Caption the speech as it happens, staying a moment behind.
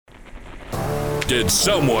Did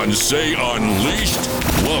someone say unleashed?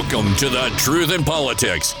 Welcome to the truth in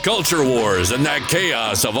politics, culture wars, and that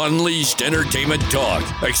chaos of unleashed entertainment talk.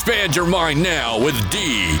 Expand your mind now with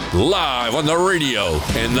D, live on the radio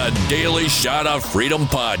and the Daily Shot of Freedom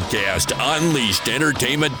podcast,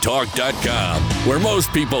 UnleashedEntertainmentTalk.com. Where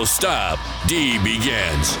most people stop, D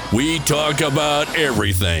begins. We talk about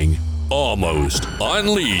everything. Almost.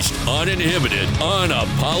 Unleashed, uninhibited,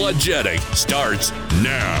 unapologetic starts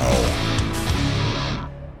now.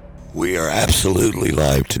 We are absolutely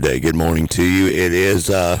live today. Good morning to you. It is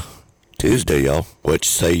Tuesday, y'all. What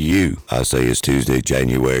say you? I say it's Tuesday,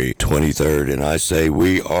 January 23rd, and I say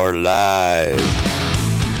we are live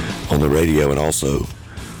on the radio and also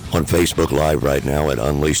on Facebook Live right now at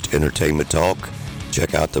Unleashed Entertainment Talk.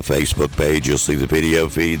 Check out the Facebook page. You'll see the video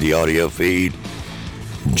feed, the audio feed.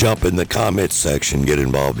 Jump in the comments section. Get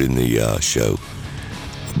involved in the show.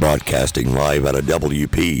 Broadcasting live out of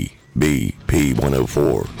WPBP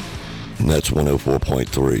 104. And that's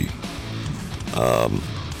 104.3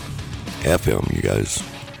 FM, you guys.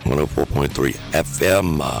 104.3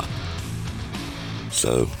 FM.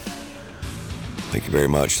 So, thank you very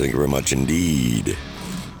much. Thank you very much indeed.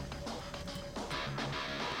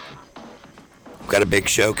 We've got a big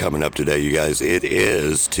show coming up today, you guys. It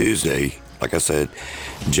is Tuesday, like I said,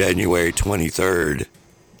 January 23rd,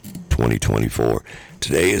 2024.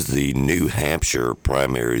 Today is the New Hampshire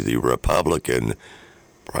primary, the Republican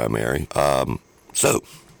primary. So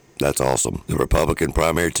that's awesome. The Republican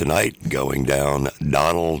primary tonight going down,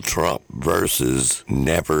 Donald Trump versus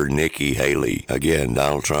never Nikki Haley. Again,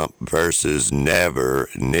 Donald Trump versus never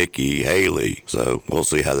Nikki Haley. So we'll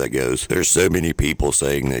see how that goes. There's so many people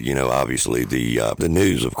saying that, you know, obviously the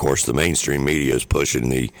news, of course, the mainstream media is pushing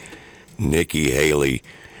the Nikki Haley,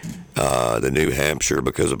 the New Hampshire,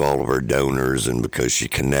 because of all of her donors and because she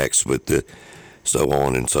connects with the so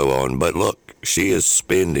on and so on. But look, she is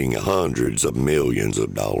spending hundreds of millions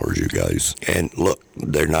of dollars, you guys. And look,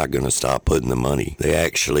 they're not going to stop putting the money. They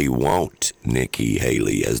actually want Nikki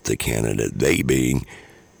Haley as the candidate, they being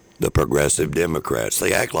the progressive Democrats.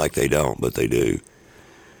 They act like they don't, but they do.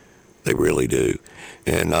 They really do.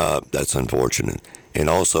 And that's unfortunate. And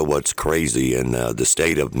also what's crazy, in the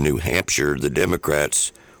state of New Hampshire, the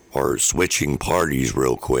Democrats are switching parties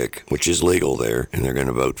real quick, which is legal there, and they're going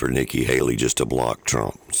to vote for Nikki Haley just to block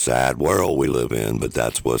Trump. Sad world we live in, but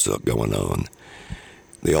that's what's going on.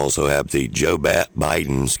 They also have the Joe Brandon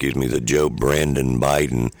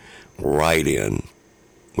Biden write-in,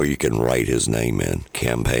 where you can write his name in,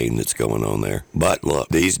 campaign that's going on there. But look,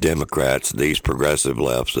 these Democrats, these progressive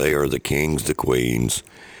lefts, they are the kings, the queens,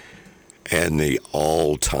 and the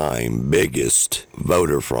all-time biggest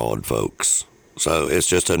voter fraud folks. So it's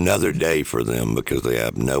just another day for them because they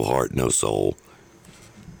have no heart, no soul.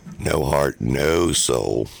 No heart, no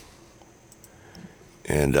soul.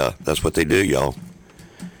 And that's what they do, y'all.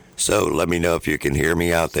 So let me know if you can hear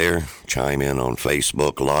me out there. Chime in on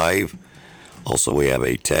Facebook Live. Also, we have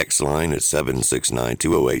a text line at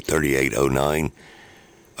 769-208-3809.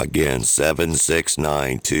 Again,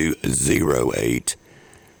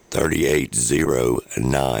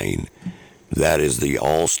 769-208-3809. That is the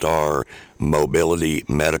All-Star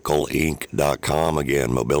MobilityMedicalInc.com. Again,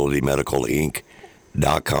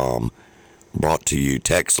 MobilityMedicalInc.com. Brought to you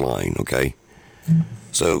text line, okay?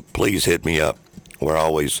 So please hit me up. We're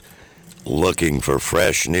always looking for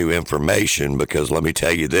fresh new information because let me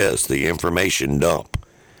tell you this, the information dump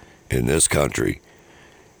in this country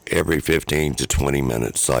every 15 to 20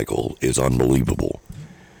 minute cycle is unbelievable.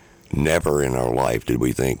 Never in our life did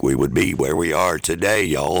we think we would be where we are today,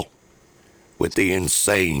 y'all, with the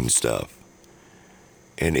insane stuff.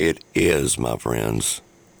 And it is, my friends,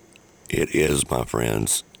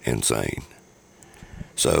 insane.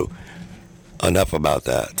 So, enough about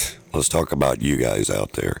that. Let's talk about you guys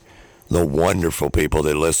out there. The wonderful people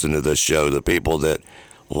that listen to this show, the people that,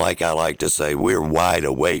 like I like to say, we're wide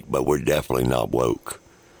awake, but we're definitely not woke.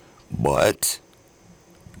 But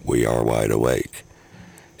we are wide awake.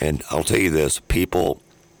 And I'll tell you this, people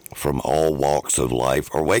from all walks of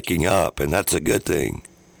life are waking up, and that's a good thing.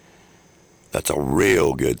 That's a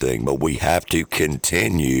real good thing, but we have to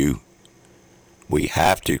continue. We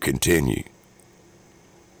have to continue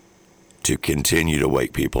to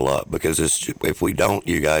wake people up, because if we don't,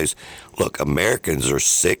 you guys, look, Americans are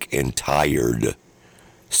sick and tired,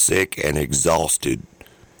 sick and exhausted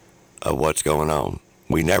of what's going on.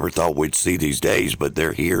 We never thought we'd see these days, but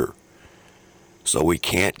they're here. So we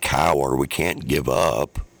can't cower. We can't give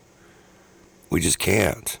up. We just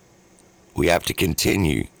can't. We have to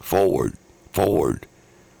continue forward,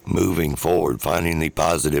 moving forward, finding the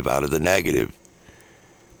positive out of the negative,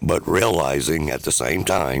 but realizing at the same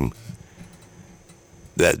time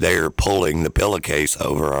that they're pulling the pillowcase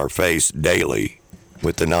over our face daily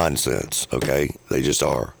with the nonsense, okay? They just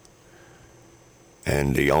are.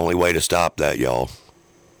 And the only way to stop that, y'all,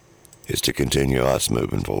 is to continue us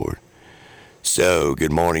moving forward. So,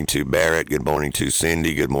 good morning to Barrett, good morning to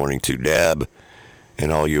Cindy, good morning to Deb,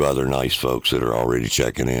 and all you other nice folks that are already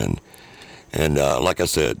checking in. And like I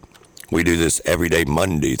said, we do this every day,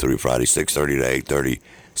 Monday through Friday, 6:30 to 8:30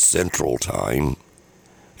 Central Time.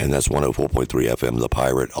 And that's 104.3 FM, The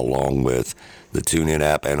Pirate, along with the TuneIn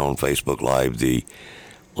app and on Facebook Live, the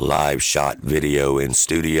live shot video in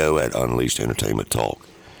studio at Unleashed Entertainment Talk.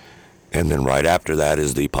 And then right after that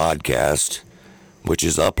is the podcast, which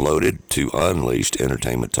is uploaded to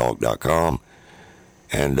unleashedentertainmenttalk.com.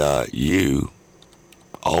 And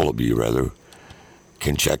all of you rather,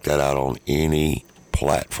 can check that out on any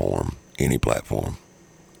platform.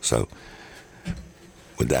 So,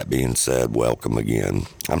 with that being said, welcome again.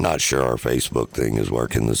 I'm not sure our Facebook thing is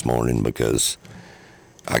working this morning because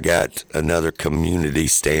I got another community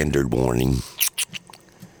standard warning,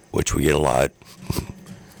 which we get a lot.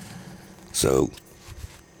 So,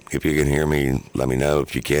 if you can hear me, let me know.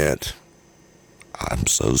 If you can't, I'm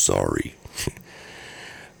so sorry.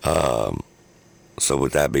 So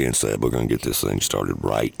with that being said, we're going to get this thing started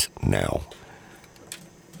right now.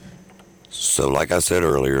 So like I said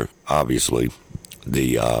earlier, obviously,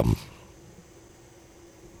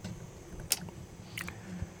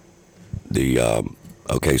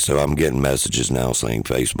 okay, so I'm getting messages now saying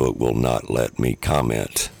Facebook will not let me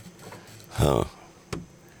comment.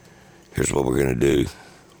 Here's what we're going to do.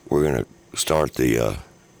 We're going to start we're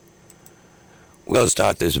going to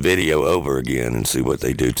start this video over again and see what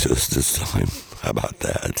they do to us this time. How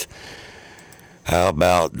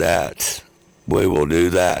about that? We will do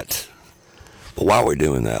that. But while we're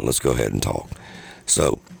doing that, let's go ahead and talk.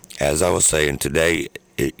 So, as I was saying today,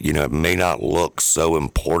 it may not look so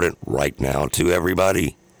important right now to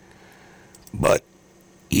everybody, but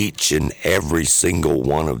each and every single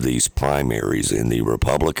one of these primaries in the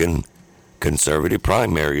Republican conservative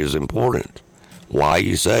primary is important. Why,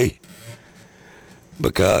 you say?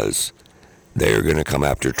 Because they're going to come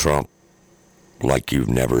after Trump like you've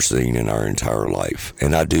never seen in our entire life.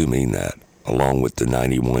 And I do mean that, along with the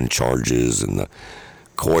 91 charges and the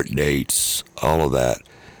court dates, all of that.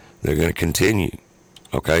 They're going to continue,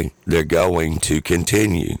 okay? They're going to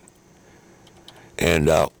continue. And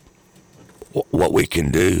what we can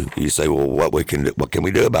do, you say, well, what can we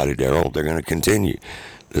do about it, Daryl? They're going to continue.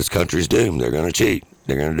 This country's doomed. They're going to cheat.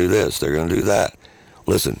 They're going to do this. They're going to do that.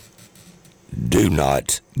 Listen, do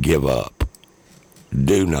not give up.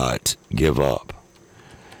 Do not give up.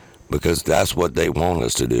 Because that's what they want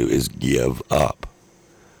us to do, is give up.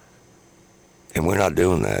 And we're not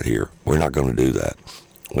doing that here. We're not going to do that.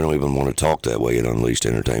 We don't even want to talk that way at Unleashed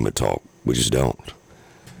Entertainment Talk. We just don't.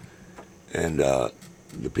 And the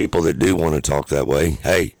people that do want to talk that way,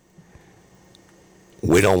 hey,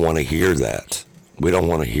 we don't want to hear that. We don't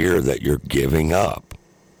want to hear that you're giving up.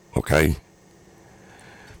 Okay?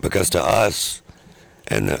 Because to us,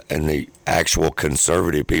 and the actual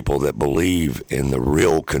conservative people that believe in the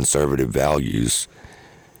real conservative values,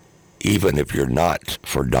 even if you're not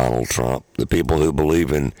for Donald Trump, the people who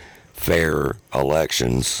believe in fair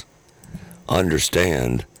elections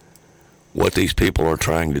understand what these people are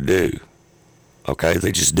trying to do. Okay?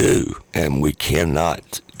 They just do. And we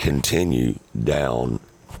cannot continue down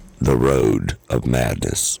the road of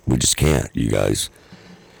madness. We just can't, you guys.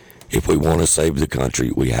 If we want to save the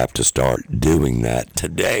country, we have to start doing that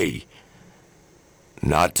today.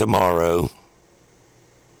 Not tomorrow,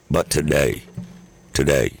 but today.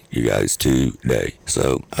 Today, you guys, today.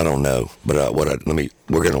 So, I don't know, but we're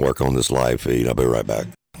going to work on this live feed. I'll be right back.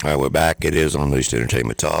 All right, we're back. It is Unleashed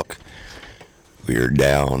Entertainment Talk. We're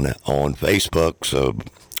down on Facebook, so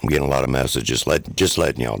I'm getting a lot of messages. Just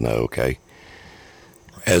letting y'all know, okay?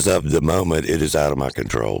 As of the moment, it is out of my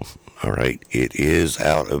control. All right, it is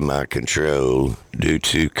out of my control due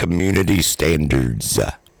to community standards.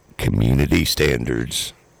 Community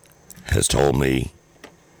standards has told me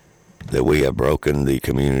that we have broken the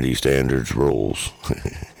community standards rules.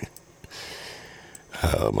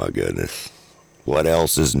 Oh my goodness. What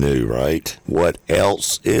else is new, right? What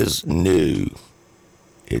else is new?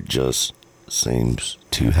 It just seems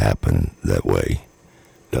to happen that way.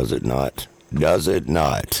 Does it not? Does it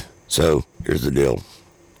not? So, here's the deal.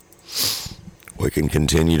 We can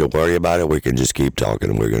continue to worry about it. We can just keep talking,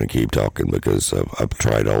 and we're going to keep talking because I've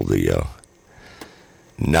tried all the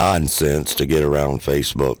nonsense to get around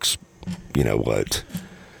Facebook's, you know what.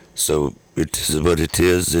 So it is what it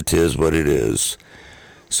is. It is what it is.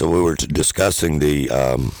 So we were discussing the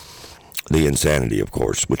insanity, of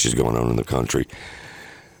course, which is going on in the country.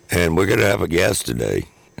 And we're going to have a guest today,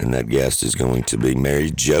 and that guest is going to be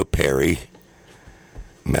Mary Jo Perry.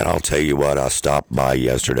 Man, I'll tell you what, I stopped by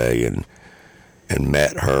yesterday and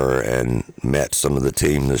met her and met some of the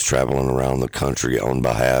team that's traveling around the country on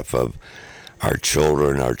behalf of our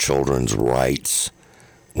children, our children's rights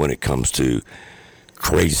when it comes to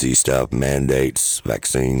crazy stuff, mandates,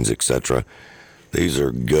 vaccines, etc. These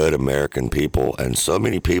are good American people, and so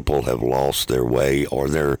many people have lost their way,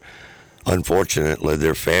 or unfortunately,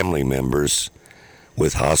 their family members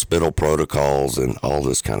with hospital protocols and all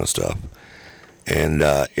this kind of stuff. And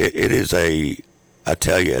it is I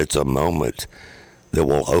tell you, it's a moment that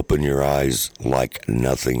will open your eyes like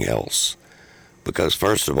nothing else. Because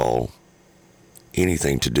first of all,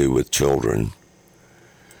 anything to do with children,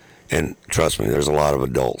 and trust me, there's a lot of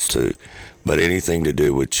adults too, but anything to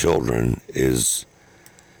do with children is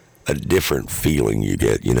a different feeling you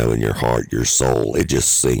get, in your heart, your soul. It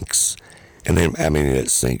just sinks. And then, it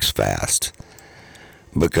sinks fast.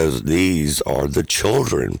 Because these are the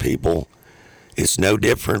children, people. It's no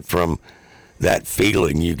different from that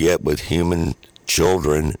feeling you get with human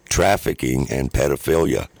children trafficking and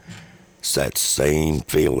pedophilia. It's that same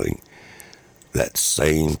feeling. That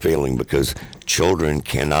same feeling, because children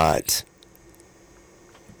cannot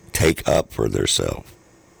take up for themselves.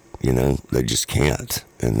 They just can't.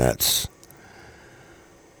 And that's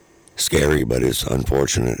scary, but it's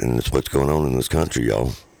unfortunate, and it's what's going on in this country,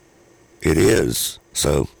 y'all. It is.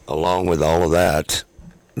 So, along with all of that,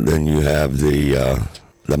 then you have the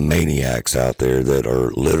maniacs out there that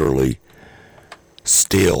are literally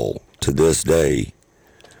still, to this day,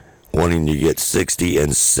 wanting to get 60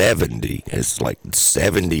 and 70. It's like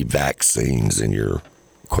 70 vaccines in your,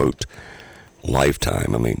 quote,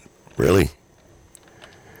 lifetime. Really?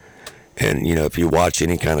 And, if you watch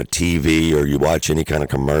any kind of TV or you watch any kind of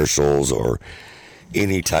commercials or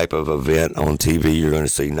any type of event on TV, you're going to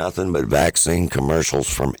see nothing but vaccine commercials,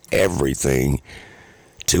 from everything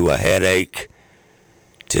to a headache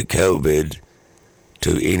to COVID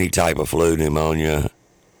to any type of flu, pneumonia.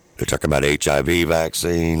 They're talking about HIV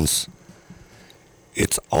vaccines.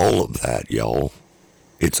 It's all of that, y'all.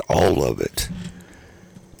 It's all of it.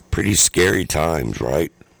 Pretty scary times,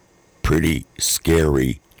 right? Pretty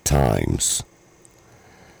scary times.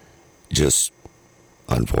 Just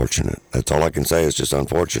unfortunate. That's all I can say. It's just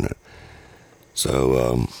unfortunate.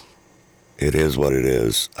 So, it is what it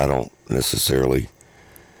is. I don't necessarily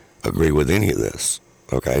agree with any of this,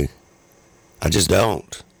 okay? I just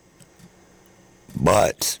don't.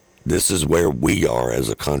 But this is where we are as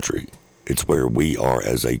a country. It's where we are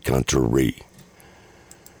as a country.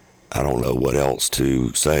 I don't know what else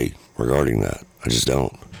to say regarding that. I just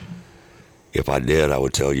don't. If I did, I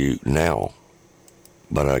would tell you now.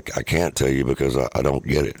 But I can't tell you because I don't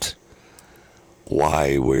get it.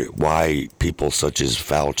 Why people such as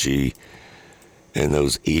Fauci and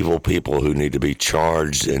those evil people who need to be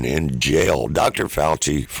charged and in jail. Dr.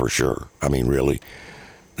 Fauci, for sure. Really.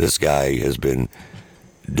 This guy has been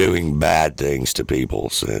doing bad things to people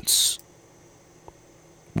since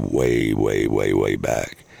way, way, way, way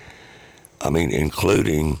back.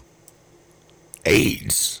 Including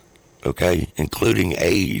AIDS. Okay? Including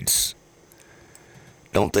AIDS.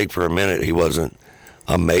 Don't think for a minute he wasn't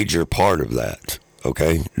a major part of that.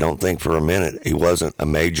 Okay? Don't think for a minute he wasn't a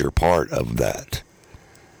major part of that.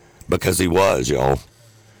 Because he was, y'all.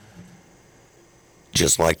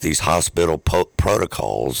 Just like these hospital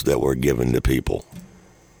protocols that were given to people.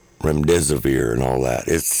 Remdesivir and all that.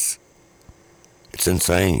 It's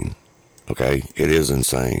insane. Okay? It is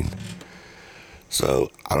insane.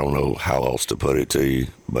 So, I don't know how else to put it to you,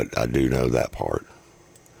 but I do know that part.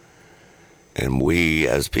 And we,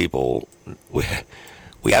 as people,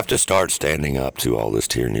 we have to start standing up to all this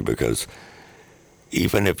tyranny, because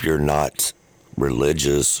even if you're not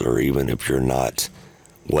religious, or even if you're not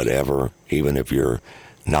whatever, even if you're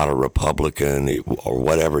not a Republican, or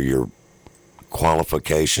whatever your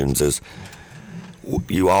qualifications is,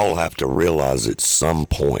 you all have to realize at some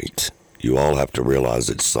point,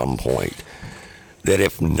 that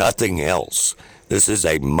if nothing else, this is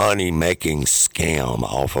a money-making scam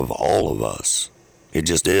off of all of us. It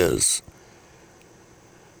just is.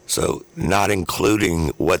 So, not including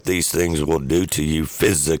what these things will do to you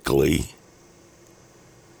physically.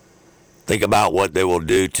 Think about what they will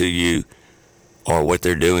do to you, or what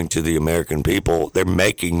they're doing to the American people. They're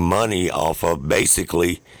making money off of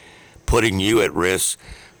basically putting you at risk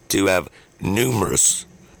to have numerous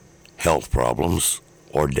health problems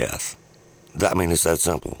or death. It's that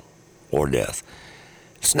simple. Or death.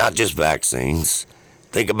 It's not just vaccines.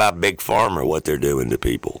 Think about Big Pharma, what they're doing to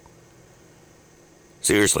people.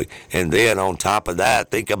 Seriously. And then on top of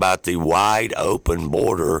that, think about the wide open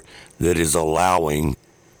border that is allowing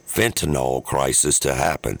fentanyl crisis to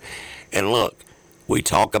happen. And look, we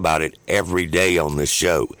talk about it every day on this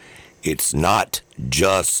show. It's not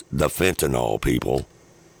just the fentanyl, people.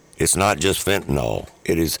 It's not just fentanyl.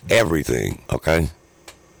 It is everything, okay?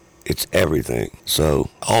 It's everything. So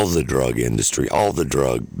all the drug industry, all the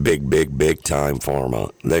drug, big time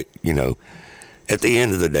pharma, they, you know, at the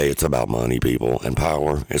end of the day, it's about money, people, and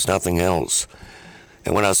power. It's nothing else.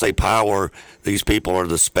 And when I say power, these people are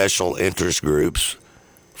the special interest groups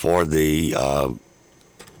for the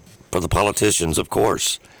politicians, of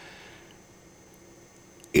course.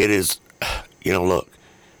 It is, you know, look,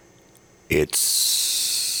 it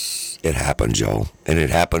happens, y'all. And it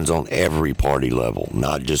happens on every party level,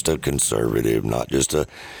 not just a conservative, not just a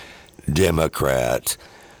Democrat,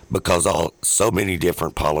 because so many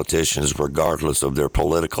different politicians, regardless of their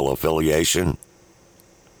political affiliation,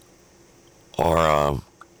 are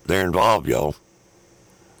they're involved, y'all.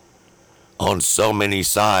 On so many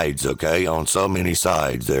sides, okay? On so many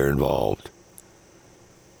sides, they're involved.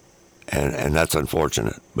 And that's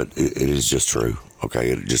unfortunate, but it is just true, okay?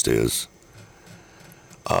 It just is.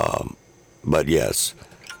 But yes,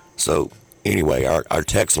 so anyway, our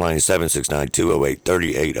text line is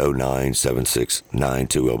 769-208-3809,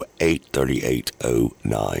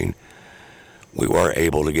 769-208-3809. We were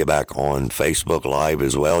able to get back on Facebook Live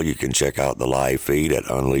as well. You can check out the live feed at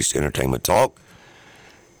Unleashed Entertainment Talk.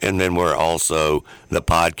 And then we're also, the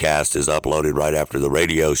podcast is uploaded right after the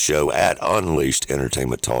radio show at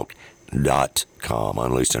UnleashedEntertainmentTalk.com,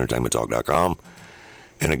 UnleashedEntertainmentTalk.com.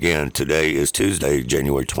 And again, today is Tuesday,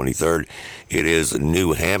 January 23rd. It is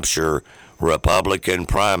New Hampshire Republican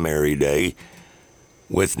primary day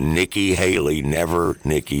with Nikki Haley, never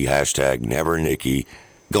Nikki, hashtag never Nikki,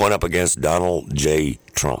 going up against Donald J.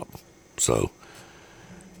 Trump. So,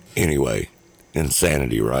 anyway,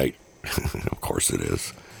 insanity, right? Of course it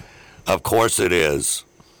is. Of course it is.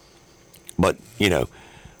 But, you know,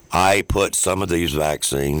 I put some of these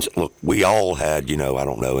vaccines, look, we all had, you know, I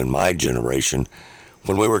don't know, in my generation,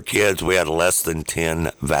 when we were kids, we had less than 10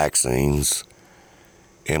 vaccines.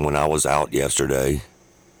 And when I was out yesterday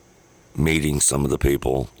meeting some of the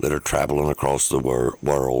people that are traveling across the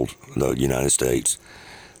world, the United States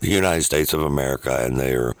of America, and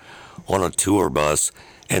they're on a tour bus,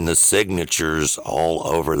 and the signatures all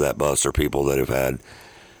over that bus are people that have had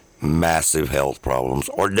massive health problems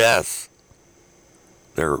or death.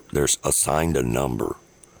 They're assigned a number,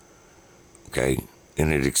 okay?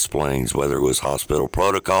 And it explains whether it was hospital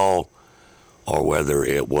protocol or whether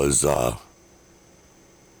it was,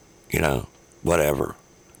 you know, whatever.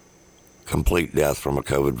 Complete death from a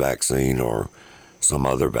COVID vaccine or some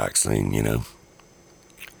other vaccine, you know.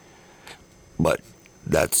 But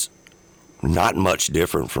that's not much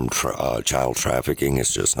different from child trafficking.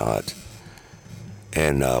 It's just not.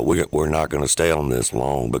 And we're not going to stay on this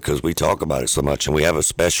long because we talk about it so much. And we have a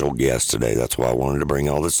special guest today. That's why I wanted to bring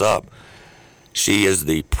all this up. She is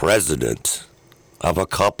the president of a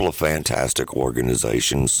couple of fantastic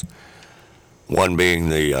organizations, one being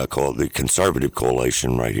the Conservative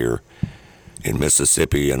Coalition right here in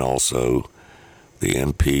Mississippi, and also the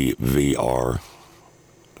MPVR,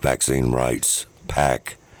 Vaccine Rights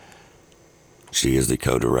PAC. She is the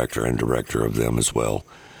co-director and director of them as well.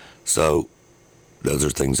 So those are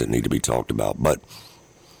things that need to be talked about. But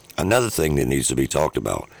another thing that needs to be talked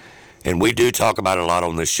about, and we do talk about it a lot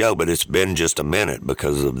on this show, but it's been just a minute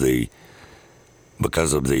because of the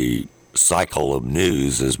cycle of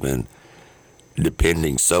news has been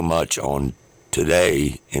depending so much on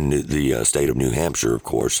today in the state of New Hampshire, of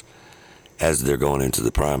course, as they're going into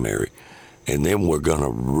the primary. And then we're going to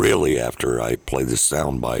really, after I play this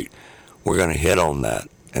soundbite, we're going to hit on that.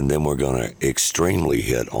 And then we're going to extremely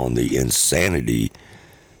hit on the insanity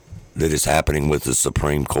that is happening with the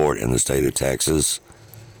Supreme Court in the state of Texas.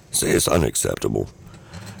 It's unacceptable.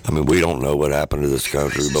 I mean, we don't know what happened to this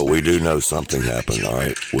country, but we do know something happened, all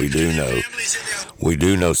right? We do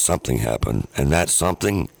know something happened. And that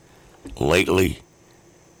something lately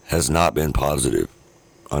has not been positive,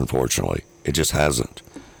 unfortunately. It just hasn't.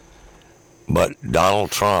 But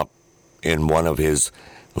Donald Trump, in one of his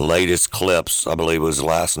latest clips, I believe it was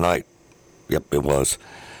last night. Yep, it was.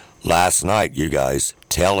 Last night, you guys,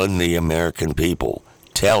 telling the American people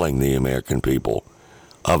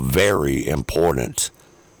a very important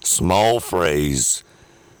small phrase,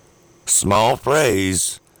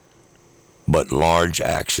 but large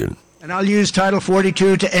action. And I'll use Title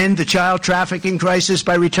 42 to end the child trafficking crisis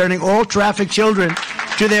by returning all trafficked children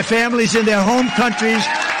to their families in their home countries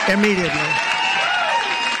immediately.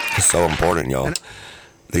 It's so important, y'all.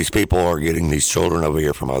 These people are getting these children over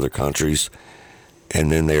here from other countries,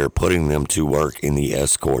 and then they're putting them to work in the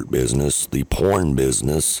escort business, the porn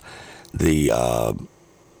business, the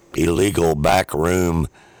illegal backroom,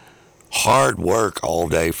 hard work all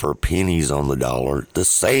day for pennies on the dollar. The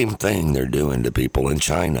same thing they're doing to people in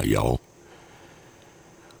China, y'all.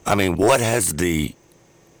 I mean, what has the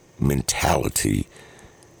mentality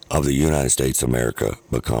of the United States of America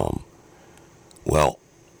become? Well,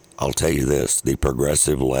 I'll tell you this, the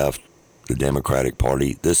progressive left, the Democratic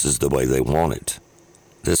Party, this is the way they want it.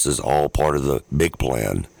 This is all part of the big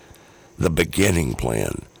plan, the beginning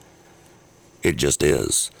plan. It just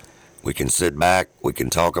is. We can sit back, we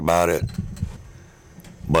can talk about it,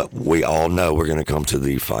 but we all know we're going to come to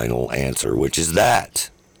the final answer, which is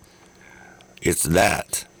that. It's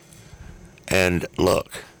that. And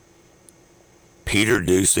look, Peter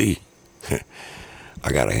Doocy,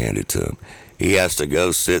 I got to hand it to him. He has to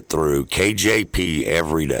go sit through KJP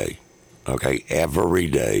every day, okay, every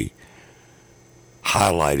day,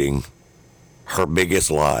 highlighting her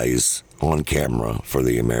biggest lies on camera for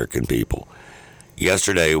the American people.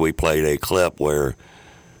 Yesterday, we played a clip where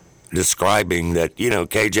describing that,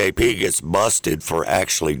 KJP gets busted for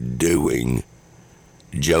actually doing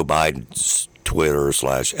Joe Biden's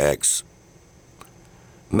Twitter/X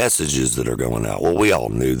messages that are going out. Well, we all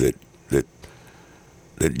knew that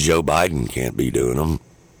Joe Biden can't be doing them.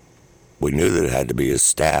 We knew that it had to be his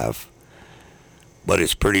staff. But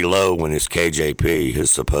it's pretty low when it's KJP,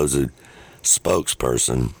 his supposed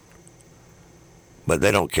spokesperson. But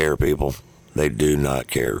they don't care, people. They do not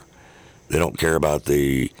care. They don't care about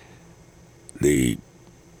the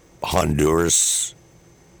Honduras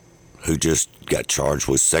who just got charged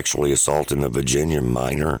with sexually assaulting a Virginia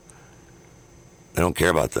minor. They don't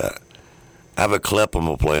care about that. I have a clip I'm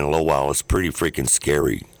going to play in a little while. It's pretty freaking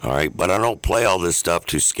scary, all right? But I don't play all this stuff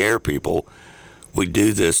to scare people. We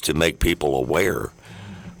do this to make people aware.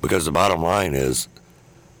 Because the bottom line is,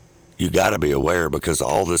 you got to be aware because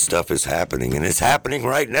all this stuff is happening, and it's happening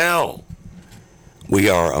right now. We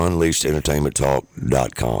are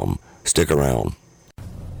UnleashedEntertainmentTalk.com. Stick around.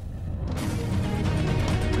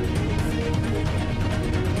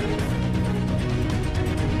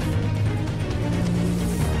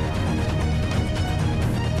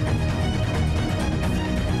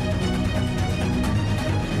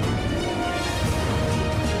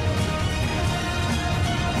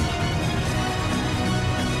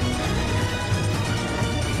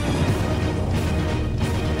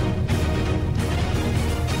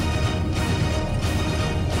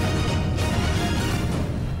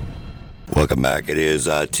 Welcome back. It is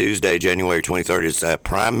Tuesday, January 23rd. It's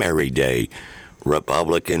primary day,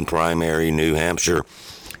 Republican primary, New Hampshire.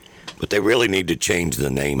 But they really need to change the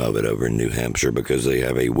name of it over in New Hampshire because they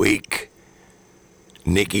have a weak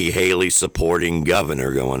Nikki Haley supporting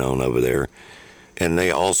governor going on over there. And they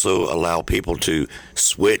also allow people to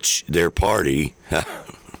switch their party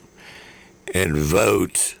and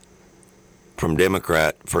vote from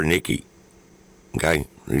Democrat for Nikki. Okay?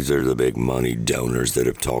 These are the big money donors that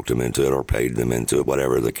have talked them into it or paid them into it,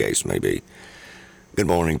 whatever the case may be. Good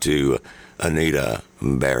morning to Anita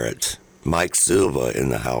Barrett, Mike Silva in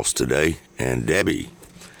the house today, and Debbie.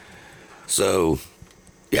 So,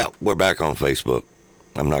 yeah, we're back on Facebook.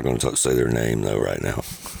 I'm not going to say their name, though, right now.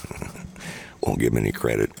 Won't give them any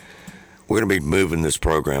credit. We're going to be moving this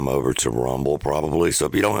program over to Rumble, probably. So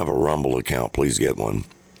if you don't have a Rumble account, please get one.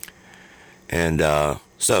 And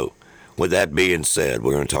so, with that being said,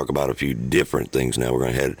 we're going to talk about a few different things now.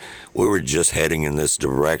 We were just heading in this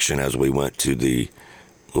direction as we went to the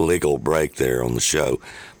legal break there on the show.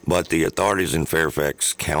 But the authorities in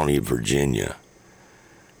Fairfax County, Virginia,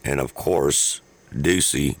 and of course,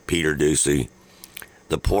 Doocy, Peter Doocy,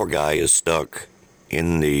 the poor guy is stuck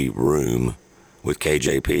in the room with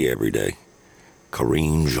KJP every day.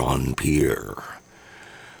 Karine Jean-Pierre.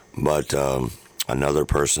 But another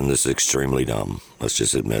person that's extremely dumb. Let's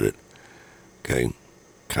just admit it. Okay,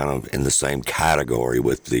 kind of in the same category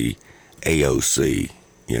with the AOC,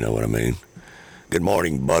 you know what I mean? Good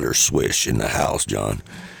morning, Butter Swish in the house, John.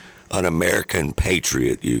 An American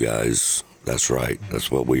patriot, you guys. That's right,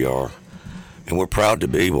 that's what we are. And we're proud to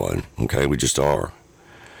be one, okay? We just are.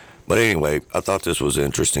 But anyway, I thought this was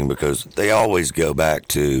interesting because they always go back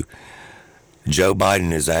to Joe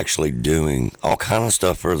Biden is actually doing all kind of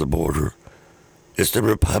stuff for the border. It's the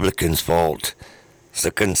Republicans' fault. It's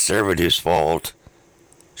the conservatives' fault.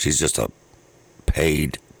 She's just a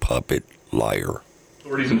paid puppet liar.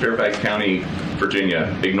 Authorities in Fairfax County,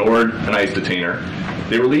 Virginia, ignored an ICE detainer.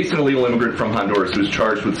 They released an illegal immigrant from Honduras who was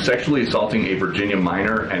charged with sexually assaulting a Virginia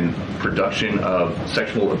minor and production of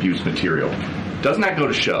sexual abuse material. Doesn't that go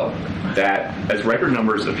to show that as record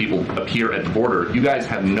numbers of people appear at the border, you guys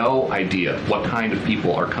have no idea what kind of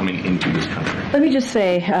people are coming into this country. Let me just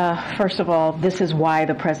say, first of all, this is why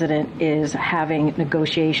the president is having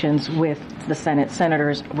negotiations with the Senate,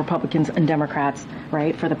 senators, Republicans and Democrats,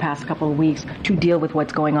 right, for the past couple of weeks to deal with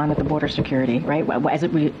what's going on at the border security, right, as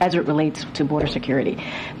it relates to border security.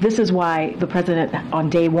 This is why the president on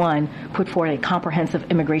day one put forward a comprehensive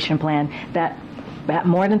immigration plan that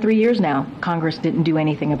more than 3 years now, Congress didn't do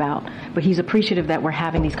anything about. But he's appreciative that we're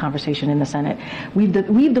having these conversations in the Senate.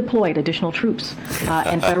 We've deployed additional troops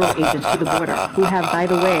and federal agents to the border who have, by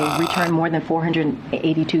the way, returned more than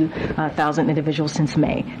 482,000 individuals since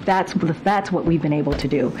May. That's what we've been able to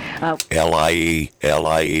do. LIE,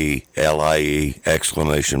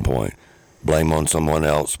 exclamation point. Blame on someone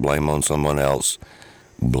else, blame on someone else,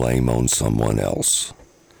 blame on someone else.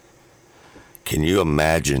 Can you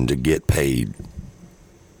imagine to get paid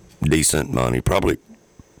decent money, probably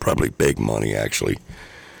big money, actually.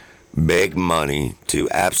 Big money to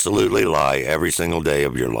absolutely lie every single day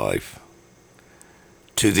of your life.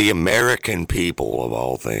 To the American people, of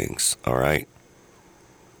all things, all right?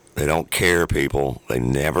 They don't care, people. They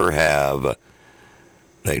never have.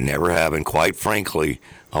 And quite frankly,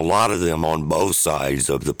 a lot of them on both sides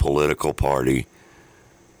of the political party,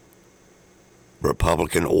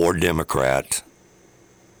 Republican or Democrat,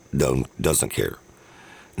 doesn't care.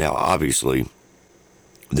 Now, obviously,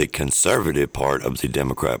 the conservative part of the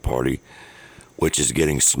Democrat Party, which is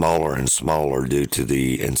getting smaller and smaller due to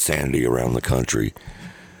the insanity around the country,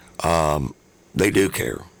 they do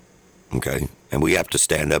care, okay? And we have to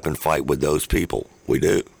stand up and fight with those people. We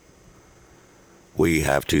do. We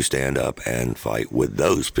have to stand up and fight with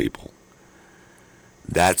those people.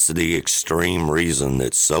 That's the extreme reason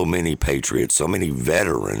that so many patriots, so many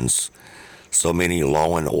veterans, so many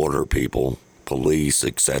law and order people, police,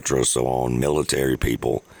 etc., so on, military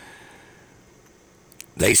people,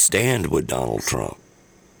 they stand with Donald Trump.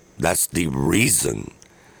 That's the reason.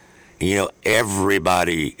 You know,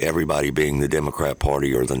 everybody being the Democrat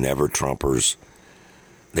Party or the never-Trumpers,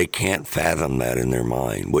 they can't fathom that in their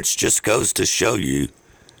mind, which just goes to show you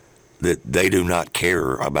that they do not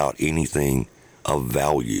care about anything of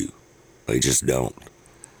value. They just don't.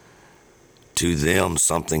 To them,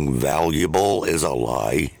 something valuable is a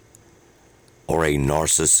lie or a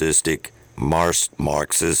narcissistic,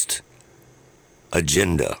 Marxist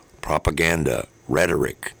agenda, propaganda,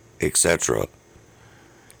 rhetoric, etc.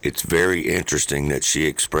 It's very interesting that she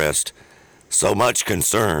expressed so much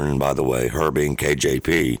concern, by the way, her being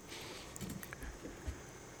KJP.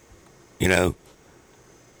 You know,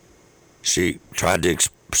 she tried to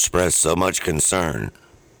express so much concern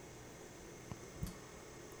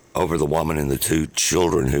over the woman and the 2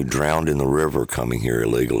 children who drowned in the river coming here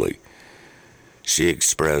illegally. She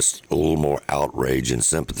expressed a little more outrage and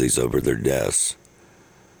sympathies over their deaths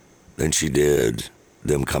than she did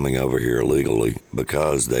them coming over here illegally,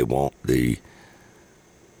 because they want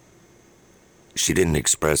she didn't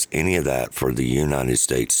express any of that for the United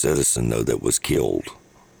States citizen, though, that was killed.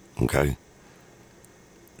 Okay?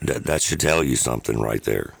 That should tell you something right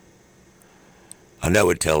there. I know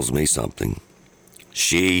it tells me something.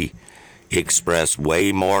 She expressed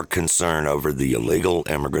way more concern over the illegal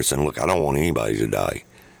immigrants. And look, I don't want anybody to die.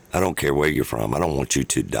 I don't care where you're from. I don't want you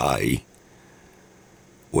to die.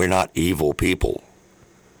 We're not evil people.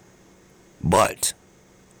 But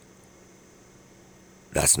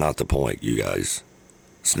that's not the point, you guys.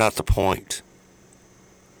 It's not the point.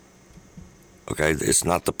 Okay? It's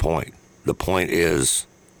not the point. The point is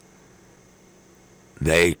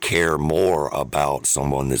they care more about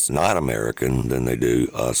someone that's not American than they do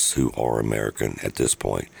us who are American at this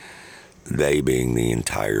point. They being the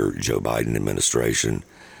entire Joe Biden administration.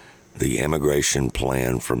 The immigration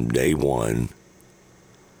plan from day one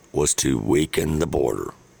was to weaken the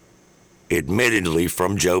border. Admittedly,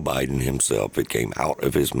 from Joe Biden himself, it came out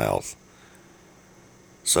of his mouth.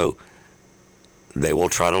 So they will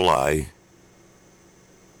try to lie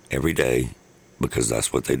every day because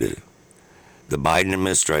that's what they do. The Biden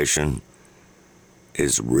administration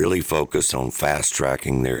is really focused on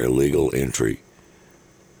fast-tracking their illegal entry.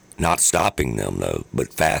 Not stopping them, though,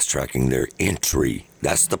 but fast-tracking their entry.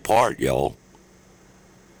 That's the part, y'all.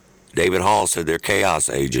 David Hall said they're chaos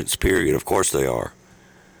agents, period. Of course they are.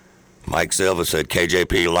 Mike Silva said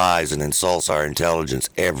KJP lies and insults our intelligence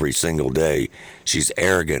every single day. She's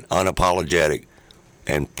arrogant, unapologetic,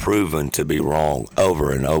 and proven to be wrong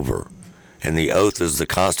over and over. And the oath is the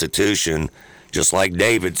Constitution, just like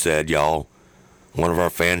David said, y'all. One of our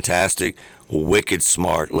fantastic, wicked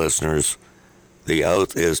smart listeners. The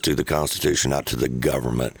oath is to the Constitution, not to the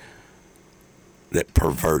government that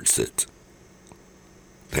perverts it.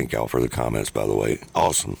 Thank y'all for the comments, by the way.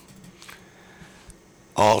 Awesome.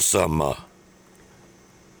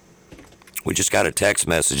 We just got a text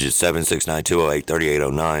message at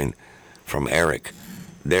 769-208-3809 from Eric.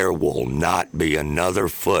 There will not be another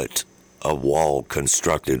foot of wall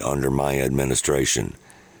constructed under my administration.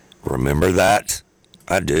 Remember that?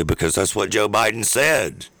 I do, because that's what Joe Biden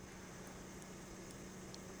said.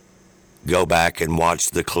 Go back and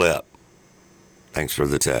watch the clip. Thanks for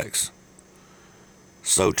the text.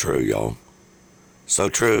 So true, y'all. So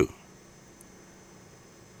true.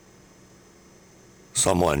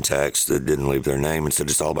 Someone texted that didn't leave their name and said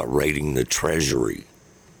it's all about raiding the Treasury.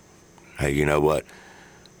 Hey, you know what?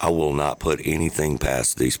 I will not put anything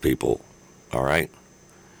past these people, all right?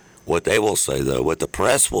 What they will say, though, what the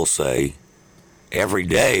press will say every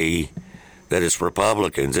day, that it's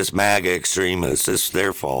Republicans, it's MAGA extremists, it's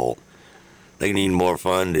their fault. They need more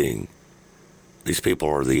funding. These people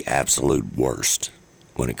are the absolute worst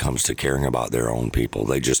when it comes to caring about their own people.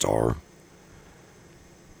 They just are.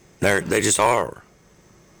 They just are.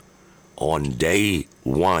 On day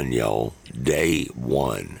one, y'all, day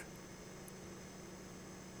one,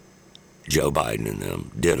 Joe Biden and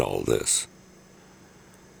them did all this.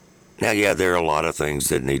 Now, yeah, there are a lot of things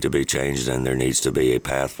that need to be changed, and there needs to be a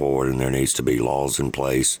path forward, and there needs to be laws in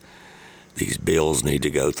place. These bills need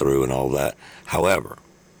to go through and all that. However,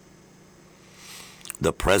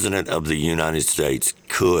 the President of the United States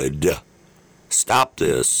could stop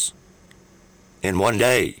this in one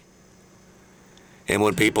day. And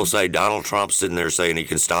when people say Donald Trump's sitting there saying he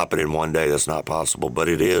can stop it in one day, that's not possible. But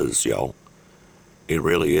it is, y'all. It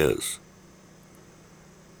really is.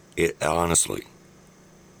 It honestly.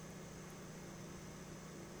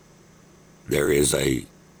 There is a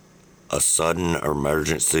sudden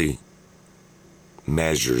emergency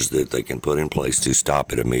measures that they can put in place to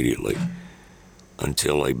stop it immediately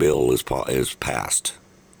until a bill is passed.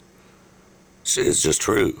 It's just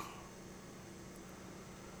true.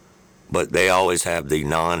 But they always have the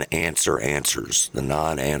non-answer answers,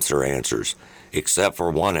 except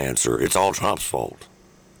for one answer. It's all Trump's fault.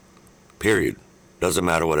 Period. Doesn't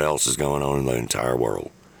matter what else is going on in the entire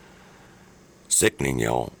world. Sickening,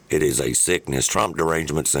 y'all. It is a sickness. Trump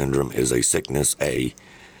derangement syndrome is a sickness,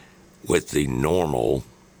 with the normal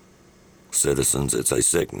citizens, it's a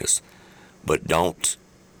sickness. But don't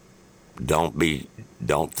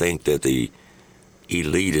think that the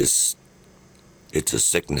elitists, it's a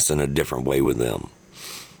sickness in a different way with them.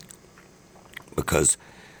 Because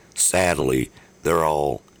sadly, they're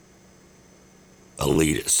all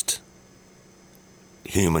elitist,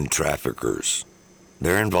 human traffickers.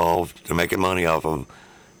 They're involved. They're making money off of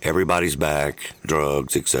everybody's back,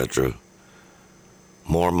 drugs, etc.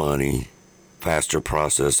 More money, faster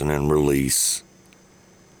processing and release.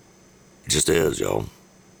 It just is, y'all.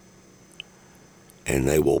 And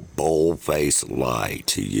they will bold-faced lie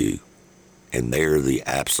to you. And they're the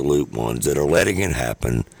absolute ones that are letting it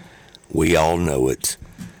happen. We all know it.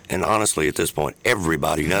 And honestly, at this point,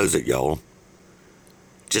 everybody knows it, y'all.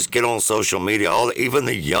 Just get on social media. Even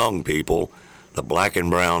the young people, the black and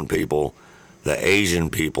brown people, the Asian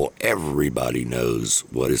people, everybody knows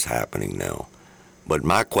what is happening now. But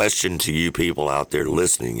my question to you people out there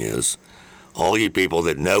listening is, all you people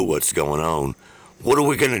that know what's going on, what are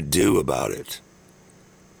we going to do about it?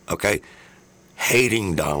 Okay?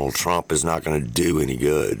 Hating Donald Trump is not going to do any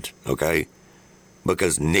good, okay?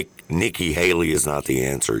 Because Nikki Haley is not the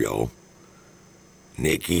answer, y'all.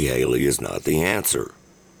 Nikki Haley is not the answer.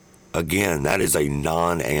 Again, that is a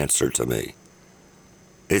non-answer to me.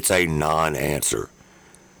 It's a non-answer.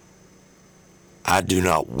 I do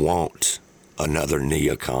not want another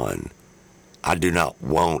neocon. I do not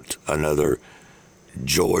want another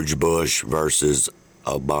George Bush versus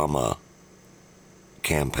Obama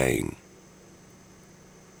campaign.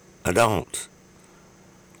 I don't.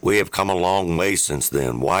 We have come a long way since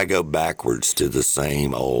then. Why go backwards to the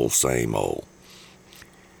same old, same old?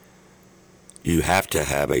 You have to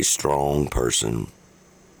have a strong person,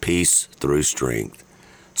 peace through strength,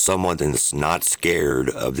 someone that's not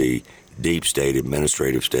scared of the deep state,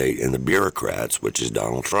 administrative state, and the bureaucrats, which is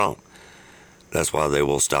Donald Trump. That's why they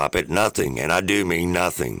will stop at nothing, and I do mean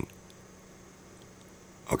nothing.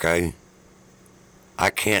 Okay? I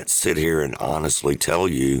can't sit here and honestly tell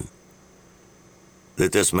you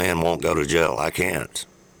that this man won't go to jail. I can't.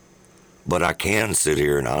 But I can sit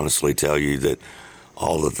here and honestly tell you that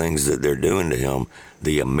all the things that they're doing to him,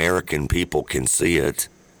 the American people can see it.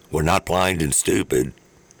 We're not blind and stupid.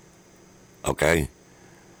 Okay?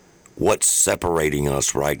 What's separating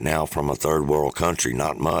us right now from a third world country?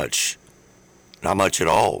 Not much. Not much at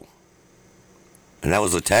all. And that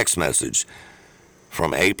was a text message.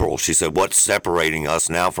 from April. She said, what's separating us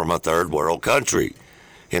now from a third world country?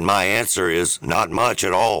 And my answer is not much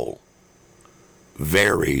at all.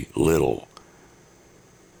 Very little.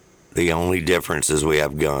 The only difference is we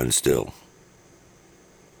have guns still.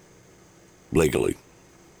 Legally.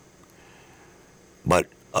 But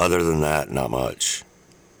other than that, not much.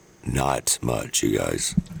 Not much, you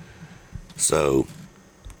guys. So,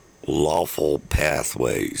 lawful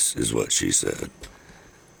pathways is what she said.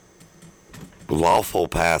 Lawful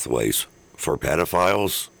pathways for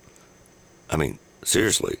pedophiles? I mean,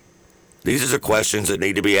 seriously. These are the questions that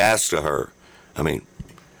need to be asked to her. I mean,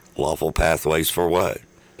 lawful pathways for what?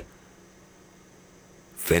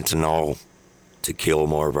 Fentanyl to kill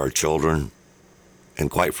more of our children? And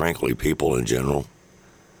quite frankly, people in general?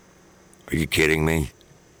 Are you kidding me?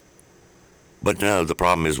 But no, the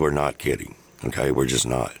problem is we're not kidding. Okay, we're just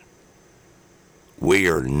not. We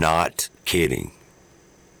are not kidding.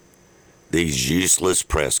 These useless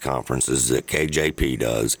press conferences that KJP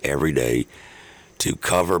does every day to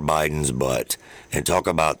cover Biden's butt and talk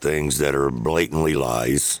about things that are blatantly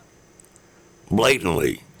lies.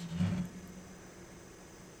 Blatantly.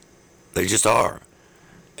 They just are.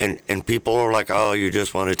 And people are like, oh, you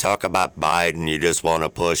just want to talk about Biden, you just want to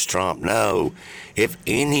push Trump. No. If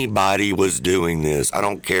anybody was doing this, I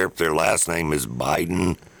don't care if their last name is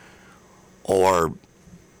Biden or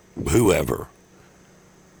whoever,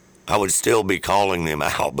 I would still be calling them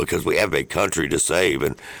out because we have a country to save.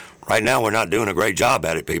 And right now we're not doing a great job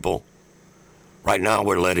at it, people. Right now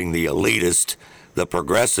we're letting the elitists, the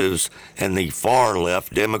progressives, and the far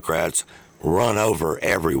left Democrats run over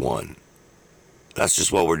everyone. That's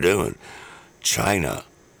just what we're doing. China,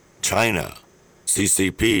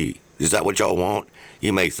 CCP. Is that what y'all want?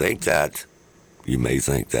 You may think that. You may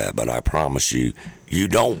think that, but I promise you, you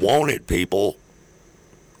don't want it, people.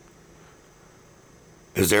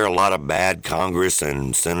 Is there a lot of bad Congress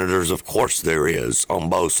and senators? Of course there is, on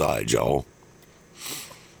both sides, y'all.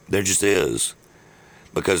 There just is.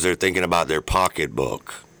 Because they're thinking about their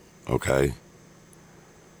pocketbook, okay?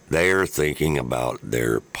 They're thinking about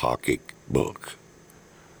their pocketbook.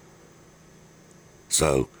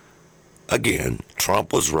 So, again,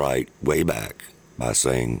 Trump was right way back by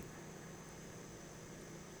saying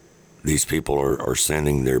these people are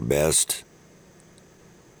sending their best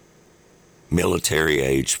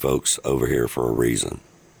military-age folks over here for a reason.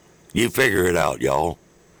 You figure it out, y'all.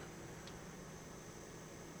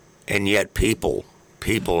 And yet people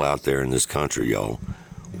out there in this country, y'all,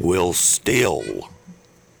 will still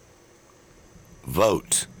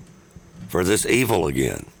vote for this evil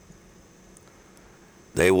again.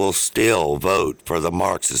 They will still vote for the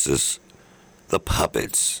Marxists, the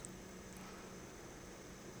puppets.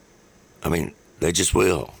 I mean, they just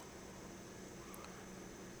will.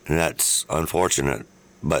 And that's unfortunate,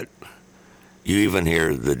 but you even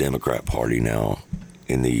hear the Democrat Party now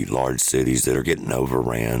in the large cities that are getting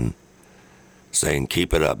overran saying,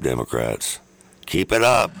 keep it up, Democrats. Keep it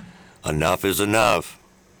up. Enough is enough.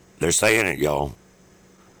 They're saying it, y'all.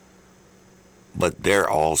 But they're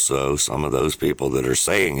also, some of those people that are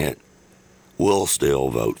saying it will still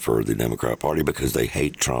vote for the Democrat Party because they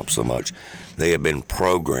hate Trump so much. They have been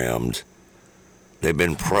programmed. They've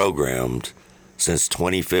been programmed since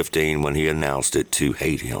 2015 when he announced it to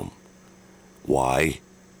hate him. Why?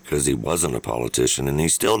 Because he wasn't a politician and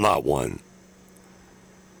he's still not one.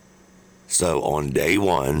 So on day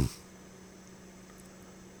one,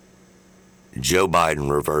 Joe Biden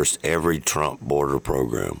reversed every Trump border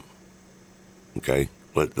program. Okay?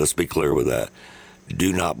 Let's be clear with that.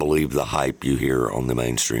 Do not believe the hype you hear on the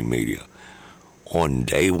mainstream media. On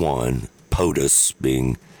day one, POTUS,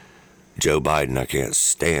 being Joe Biden, I can't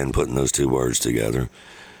stand putting those two words together.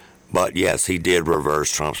 But yes, he did reverse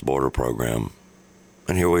Trump's border program.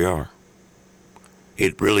 And here we are.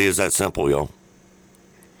 It really is that simple, y'all.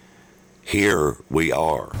 Here we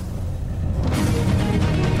are.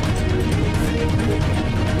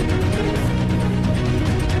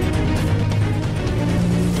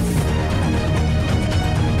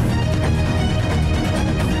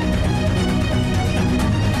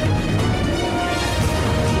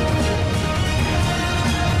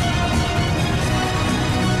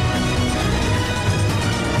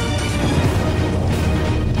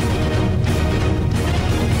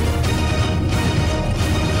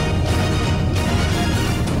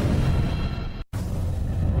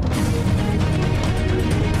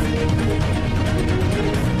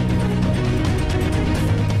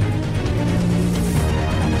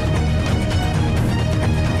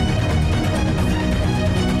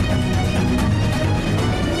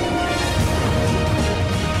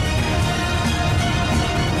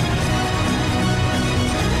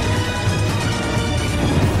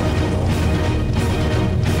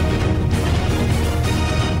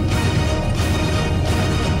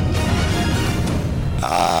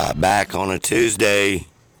 Back on a Tuesday,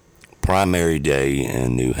 primary day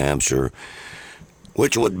in New Hampshire,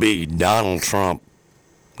 which would be Donald Trump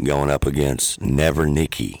going up against Never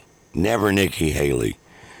Nikki Haley.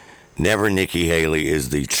 Never Nikki Haley is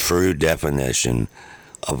the true definition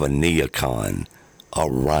of a neocon, a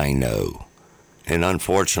rhino, and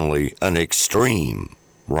unfortunately an extreme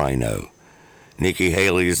rhino. Nikki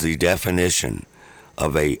Haley is the definition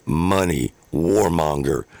of a money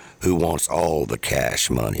warmonger who wants all the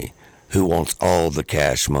cash money,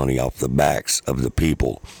 off the backs of the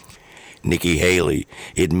people. Nikki Haley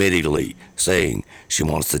admittedly saying she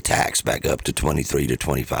wants the tax back up to 23 to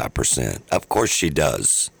 25%. Of course she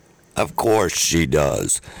does.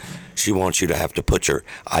 She wants you to have to put your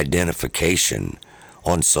identification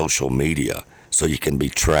on social media so you can be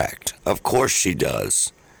tracked. Of course she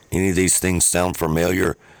does. Any of these things sound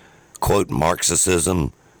familiar? Quote,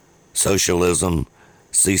 Marxism, socialism,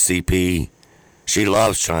 CCP. She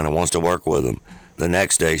loves China, wants to work with them. The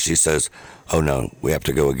next day she says, oh no, we have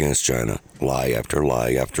to go against China. Lie after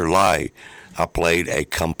lie after lie. I played a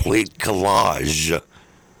complete collage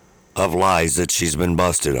of lies that she's been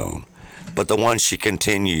busted on. But the one she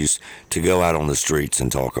continues to go out on the streets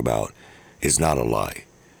and talk about is not a lie.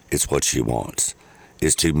 It's what she wants,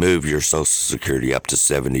 is to move your Social Security up to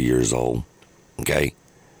 70 years old. Okay?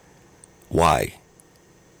 Why?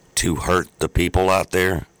 To hurt the people out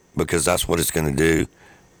there? Because that's what it's going to do.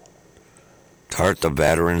 To hurt the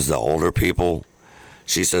veterans, the older people.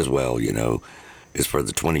 She says, well, it's for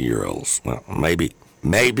the 20-year-olds. Well, maybe.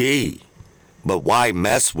 But why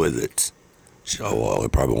mess with it? Well,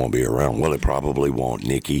 it probably won't be around. Well, it probably won't,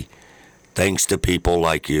 Nikki. Thanks to people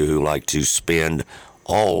like you who like to spend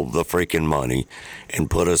all the freaking money and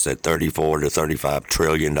put us at $34 to $35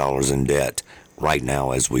 trillion in debt right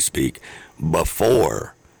now as we speak,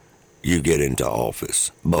 before you get into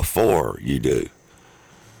office. Before you do.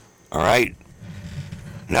 All right?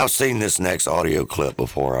 Now, I've seen this next audio clip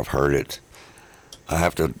before. I've heard it. I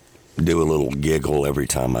have to do a little giggle every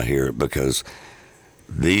time I hear it, because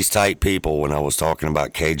these type people, when I was talking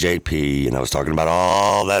about KJP and I was talking about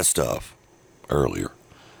all that stuff earlier,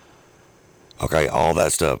 okay, all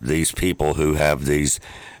that stuff, these people who have these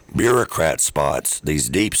bureaucrat spots, these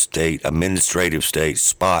deep state, administrative state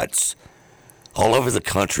spots all over the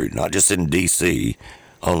country, not just in D.C.,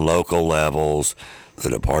 on local levels, the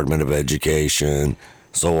Department of Education,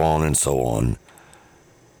 so on and so on.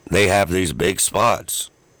 They have these big spots.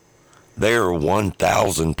 They are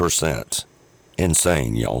 1,000%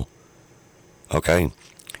 insane, y'all. Okay?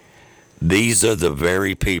 These are the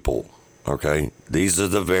very people, okay? These are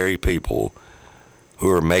the very people who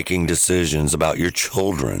are making decisions about your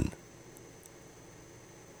children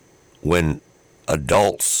when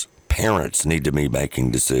adults, parents need to be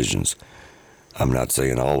making decisions. I'm not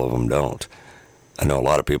saying all of them don't. I know a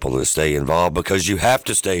lot of people that stay involved because you have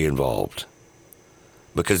to stay involved.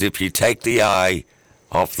 Because if you take the eye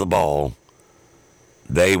off the ball,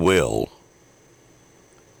 they will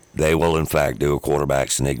in fact do a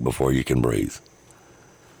quarterback sneak before you can breathe.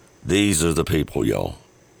 These are the people, y'all.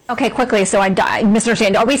 Okay, quickly, so I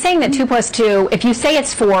misunderstand. Are we saying that 2 plus 2, if you say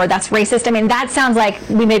it's 4, that's racist? I mean, that sounds like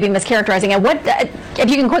we may be mischaracterizing it. What, if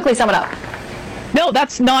you can quickly sum it up? No,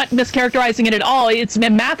 that's not mischaracterizing it at all.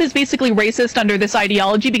 Math is basically racist under this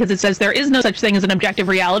ideology because it says there is no such thing as an objective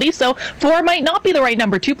reality. So 4 might not be the right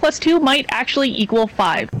number. 2 plus 2 might actually equal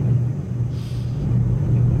 5.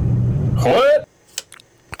 What?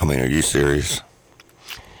 I mean, are you serious?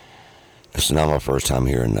 It's not my first time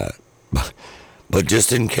hearing that. But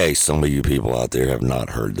just in case some of you people out there have not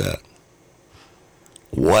heard that,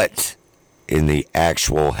 what in the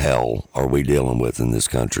actual hell are we dealing with in this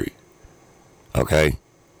country? Okay?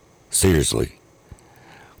 Seriously.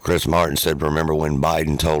 Chris Martin said, remember when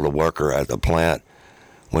Biden told a worker at the plant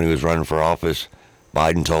when he was running for office,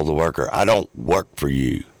 Biden told the worker, I don't work for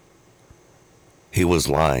you. He was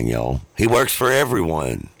lying, y'all. He works for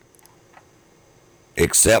everyone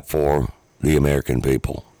except for the American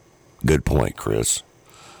people. Good point, Chris.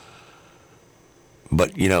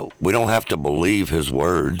 But, we don't have to believe his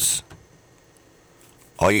words.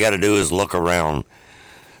 All you got to do is look around.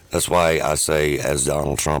 That's why I say, as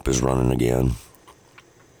Donald Trump is running again,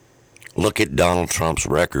 look at Donald Trump's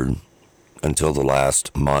record until the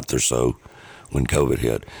last month or so when COVID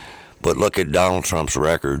hit. But look at Donald Trump's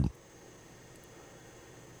record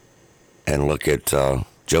and look at Joe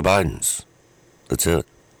Biden's. That's it.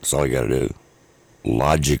 That's all you got to do.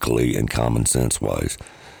 Logically and common sense wise.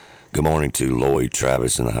 Good morning to Lloyd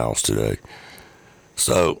Travis in the house today.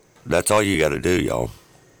 So that's all you got to do, y'all,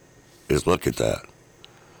 is look at that.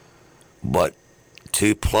 But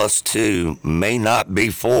 2 plus 2 may not be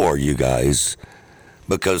 4, you guys,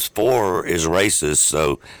 because 4 is racist,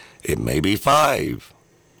 so it may be 5.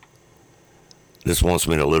 This wants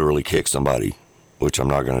me to literally kick somebody, which I'm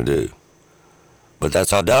not going to do. But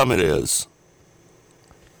that's how dumb it is.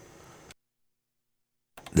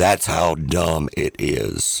 That's how dumb it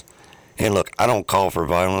is. And look, I don't call for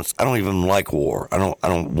violence. I don't even like war. I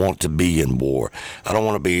don't want to be in war. I don't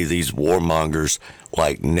want to be these warmongers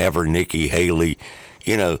like Never Nikki Haley,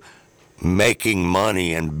 making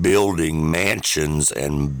money and building mansions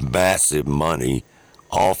and massive money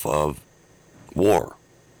off of war.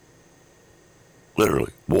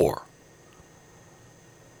 Literally, war.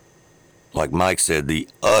 Like Mike said, the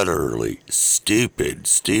utterly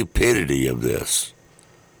stupidity of this.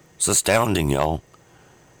 It's astounding, y'all.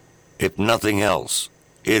 If nothing else,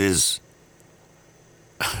 it is,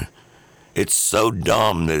 it's so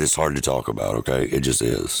dumb that it's hard to talk about, okay? It just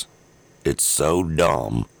is. It's so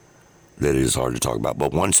dumb that it is hard to talk about.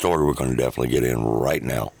 But one story we're going to definitely get in right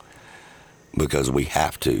now because we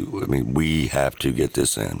have to. We have to get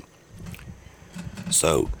this in.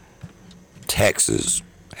 So, Texas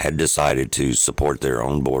had decided to support their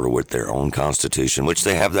own border with their own constitution, which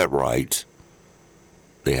they have that right.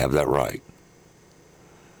 They have that right.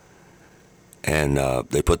 And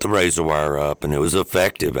they put the razor wire up, and it was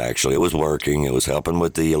effective, actually. It was working. It was helping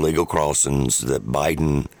with the illegal crossings that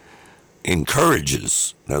Biden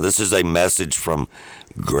encourages. Now, this is a message from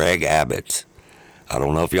Greg Abbott. I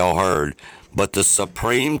don't know if y'all heard, but the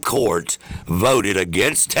Supreme Court voted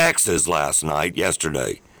against Texas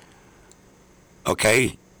yesterday.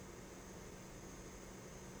 Okay?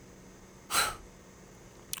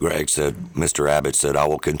 Greg said, Mr. Abbott said, I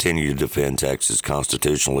will continue to defend Texas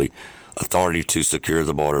constitutionally authority to secure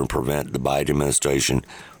the border and prevent the Biden administration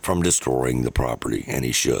from destroying the property, and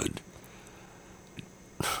he should.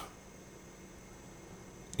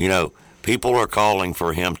 People are calling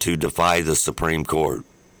for him to defy the Supreme Court,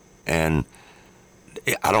 and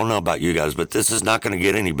I don't know about you guys, but this is not going to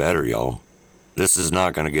get any better, y'all. This is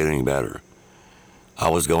not going to get any better. I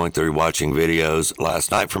was going through watching videos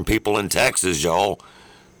last night from people in Texas, y'all.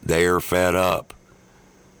 They're fed up.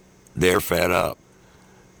 They're fed up.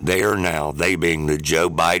 They are now, they being the Joe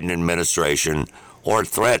Biden administration, are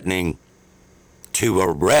threatening to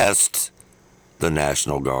arrest the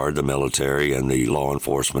National Guard, the military, and the law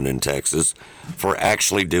enforcement in Texas for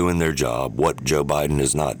actually doing their job, what Joe Biden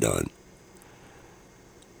has not done.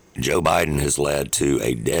 Joe Biden has led to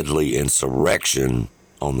a deadly insurrection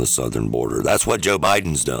on the southern border. That's what Joe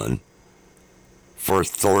Biden's done for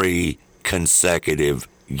 3 consecutive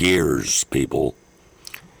years, people.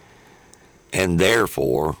 And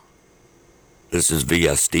therefore, this is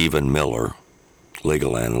via Stephen Miller,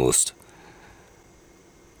 legal analyst,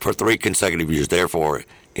 for 3 consecutive years, therefore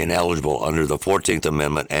ineligible under the 14th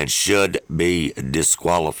Amendment and should be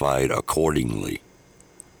disqualified accordingly.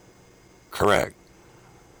 Correct.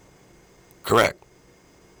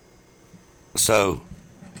 So,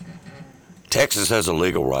 Texas has a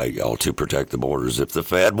legal right, y'all, to protect the borders if the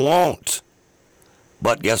Fed won't.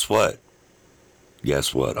 But guess what?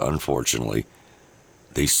 Unfortunately,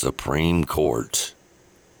 the Supreme Court,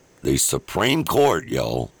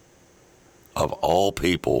 y'all, of all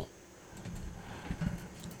people,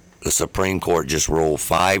 the Supreme Court just ruled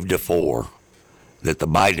 5-4 that the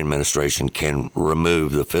Biden administration can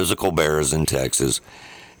remove the physical barriers in Texas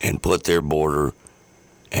and put their border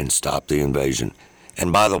and stop the invasion.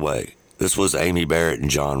 And by the way, this was Amy Barrett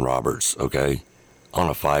and John Roberts, okay, on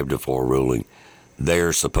a 5-4 ruling.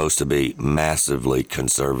 They're supposed to be massively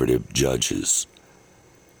conservative judges.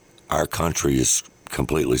 Our country is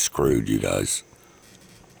completely screwed, you guys.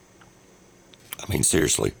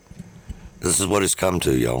 Seriously. This is what it's come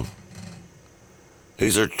to, y'all.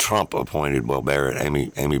 These are Trump-appointed. Well,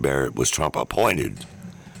 Amy Barrett was Trump-appointed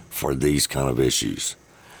for these kind of issues.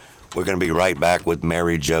 We're going to be right back with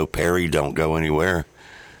Mary Jo Perry. Don't go anywhere.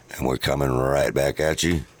 And we're coming right back at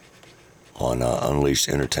you on Unleashed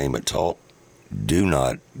Entertainment Talk. Do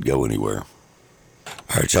not go anywhere.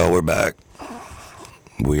 All right, y'all, we're back.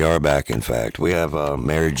 We are back, in fact. We have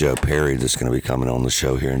Mary Jo Perry that's going to be coming on the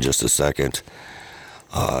show here in just a second.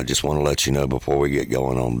 I just want to let you know before we get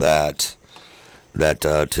going on that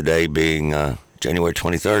today being January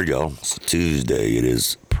 23rd, y'all, it's a Tuesday. It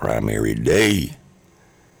is primary day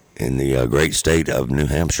in the great state of New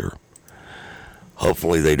Hampshire.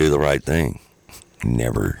 Hopefully they do the right thing.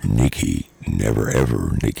 Never Nikki. Never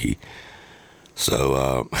ever Nikki.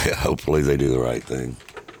 So hopefully they do the right thing.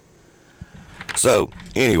 So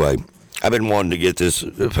anyway, I've been wanting to get this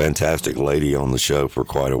fantastic lady on the show for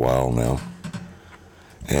quite a while now.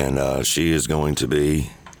 And she is going to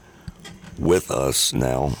be with us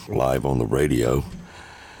now live on the radio.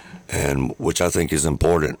 and which I think is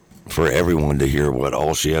important for everyone to hear what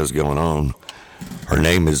all she has going on. Her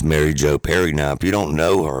name is Mary Jo Perry. Now, if you don't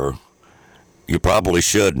know her, you probably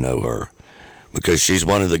should know her, because she's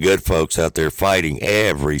one of the good folks out there fighting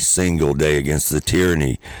every single day against the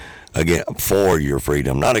tyranny, again, for your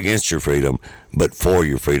freedom, not against your freedom, but for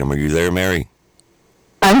your freedom. Are you there, Mary?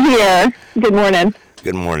 I'm here. Good morning.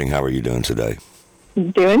 Good morning. How are you doing today?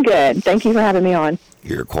 Doing good. Thank you for having me on.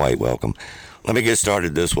 You're quite welcome. Let me get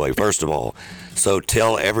started this way. First of all, so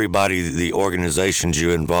tell everybody the organizations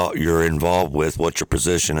you're involved with, what your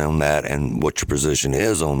position on that and what your position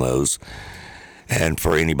is on those. And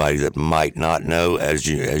for anybody that might not know, as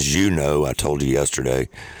you know, I told you yesterday,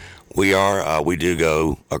 we do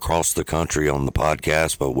go across the country on the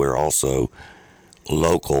podcast, but we're also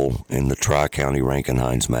local in the Tri-County, Rankin,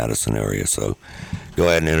 Hines, Madison area. So go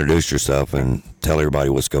ahead and introduce yourself and tell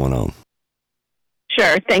everybody what's going on.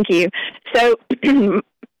 Sure. Thank you. So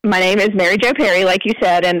my name is Mary Jo Perry, like you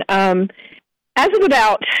said, and as of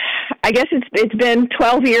about, I guess it's been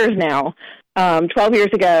 12 years now. 12 years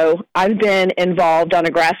ago, I've been involved on a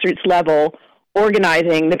grassroots level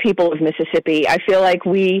organizing the people of Mississippi. I feel like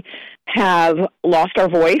we have lost our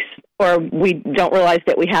voice, or we don't realize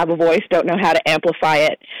that we have a voice, don't know how to amplify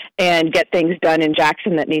it and get things done in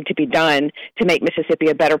Jackson that need to be done to make Mississippi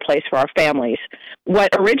a better place for our families. What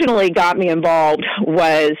originally got me involved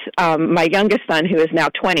was my youngest son, who is now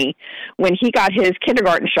 20, when he got his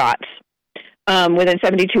kindergarten shots. Within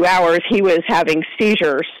 72 hours, he was having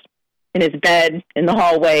seizures in his bed, in the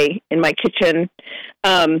hallway, in my kitchen.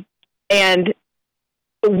 And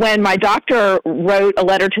when my doctor wrote a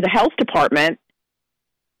letter to the health department,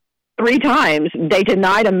 3 times they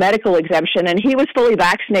denied a medical exemption, and he was fully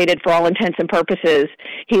vaccinated for all intents and purposes.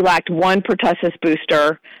 He lacked 1 pertussis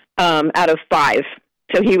booster out of 5.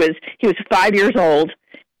 So he was 5 years old,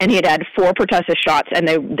 and he had 4 pertussis shots, and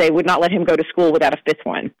they would not let him go to school without a 5th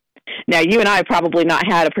one. Now, you and I have probably not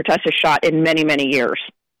had a pertussis shot in many, many years.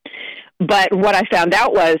 But what I found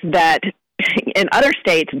out was that in other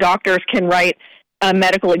states, doctors can write a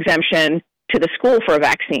medical exemption to the school for a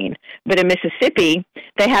vaccine. But in Mississippi,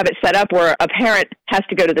 they have it set up where a parent has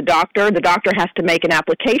to go to the doctor has to make an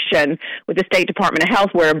application with the State Department of Health,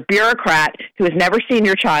 where a bureaucrat who has never seen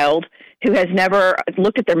your child, who has never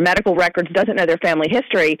looked at their medical records, doesn't know their family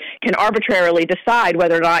history, can arbitrarily decide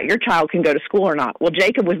whether or not your child can go to school or not. Well,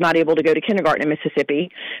 Jacob was not able to go to kindergarten in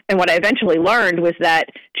Mississippi, and what I eventually learned was that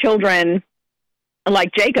children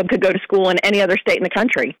like Jacob could go to school in any other state in the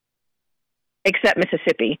country except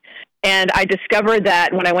Mississippi. And I discovered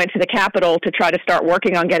that when I went to the Capitol to try to start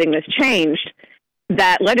working on getting this changed,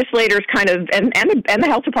 that legislators kind of, and the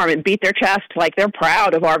health department beat their chest like they're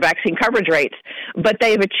proud of our vaccine coverage rates. But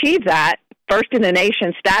they've achieved that first in the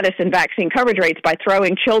nation status in vaccine coverage rates by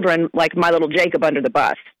throwing children like my little Jacob under the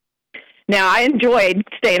bus. Now, I enjoyed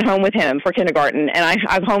staying home with him for kindergarten, and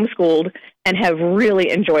I've homeschooled and have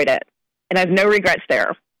really enjoyed it. And I have no regrets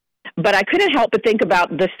there. But I couldn't help but think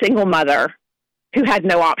about the single mother who had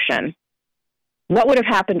no option. What would have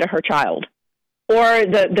happened to her child? Or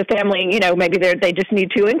the family, maybe they just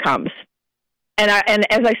need 2 incomes. And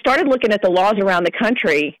as I started looking at the laws around the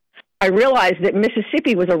country, I realized that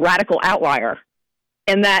Mississippi was a radical outlier,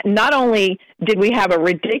 and that not only did we have a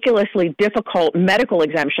ridiculously difficult medical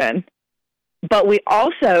exemption, but we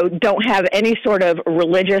also don't have any sort of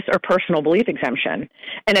religious or personal belief exemption.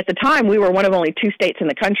 And at the time, we were one of only 2 states in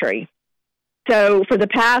the country. So for the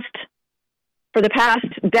past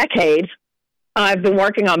decade, I've been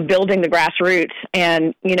working on building the grassroots,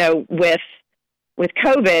 and with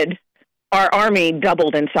COVID, our Army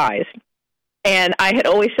doubled in size. And I had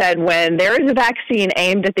always said, when there is a vaccine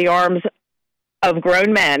aimed at the arms of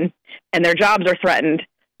grown men and their jobs are threatened,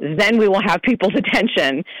 then we will have people's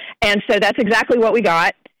attention. And so that's exactly what we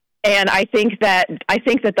got. And I think that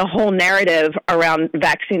the whole narrative around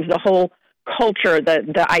vaccines, the whole culture,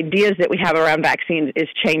 the ideas that we have around vaccines is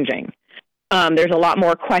changing. There's a lot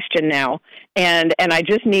more question now. And I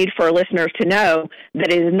just need for listeners to know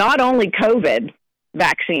that it is not only COVID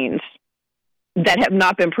vaccines that have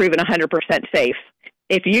not been proven 100% safe.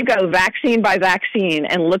 If you go vaccine by vaccine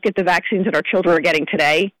and look at the vaccines that our children are getting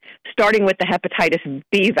today, starting with the hepatitis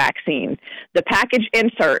B vaccine, the package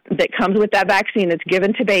insert that comes with that vaccine that's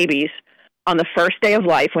given to babies on the first day of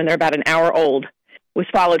life when they're about an hour old was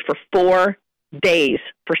followed for 4 days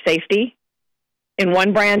for safety in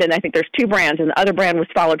one brand, and I think there's 2 brands, and the other brand was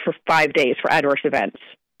followed for 5 days for adverse events.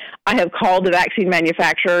 I have called the vaccine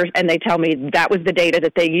manufacturers, and they tell me that was the data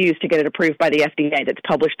that they used to get it approved by the FDA that's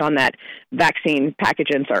published on that vaccine package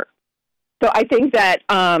insert. So I think that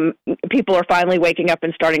people are finally waking up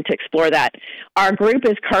and starting to explore that. Our group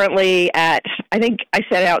is currently at, I think I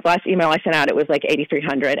sent out, last email I sent out, it was like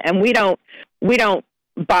 8,300. And we don't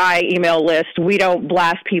buy email lists. We don't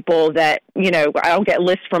blast people that, I don't get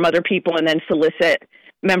lists from other people and then solicit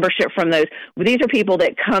membership from those. These are people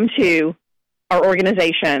that come to our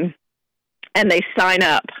organization and they sign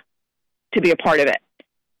up to be a part of it.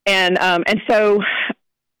 And so,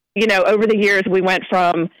 over the years, we went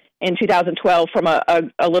from, in 2012, from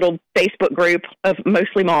a little Facebook group of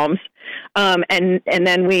mostly moms, and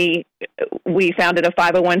then we founded a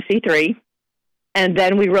 501c3, and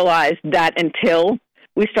then we realized that until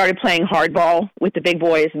we started playing hardball with the big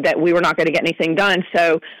boys, that we were not going to get anything done.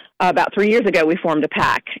 So about 3 years ago, we formed a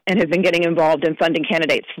PAC and have been getting involved in funding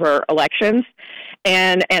candidates for elections.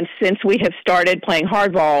 And since we have started playing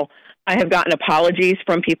hardball, I have gotten apologies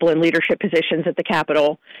from people in leadership positions at the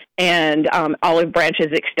Capitol, and olive branches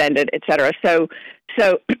extended, et cetera. So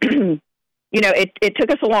it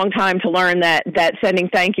took us a long time to learn that sending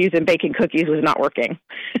thank yous and baking cookies was not working,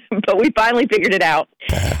 but we finally figured it out.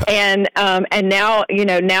 And now,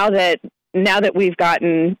 now that we've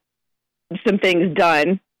gotten some things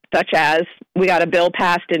done, such as we got a bill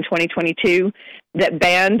passed in 2022 that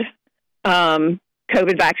banned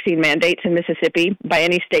COVID vaccine mandates in Mississippi by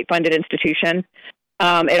any state-funded institution.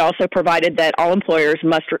 It also provided that all employers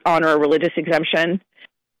must honor a religious exemption,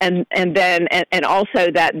 and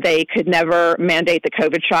also that they could never mandate the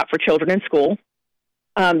COVID shot for children in school.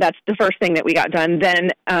 That's the first thing that we got done.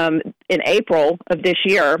 Then in April of this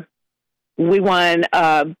year, we won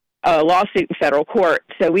a lawsuit in federal court.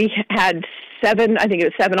 So we had seven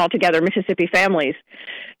altogether, Mississippi families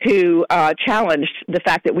who challenged the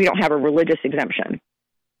fact that we don't have a religious exemption.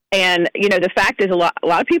 And, the fact is a lot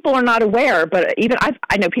of people are not aware, but even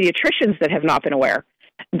I know pediatricians that have not been aware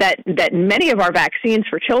that many of our vaccines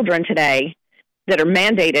for children today that are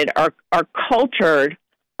mandated are cultured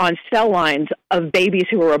on cell lines of babies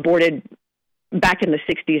who were aborted back in the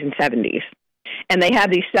 60s and 70s. And they have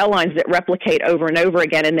these cell lines that replicate over and over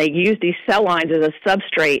again, and they use these cell lines as a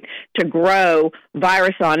substrate to grow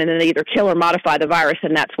virus on, and then they either kill or modify the virus,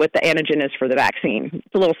 and that's what the antigen is for the vaccine.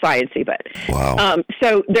 It's a little sciencey, but wow.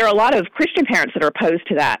 So there are a lot of Christian parents that are opposed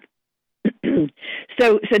to that.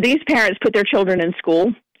 So these parents put their children in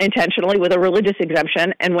school intentionally with a religious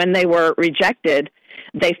exemption, and when they were rejected,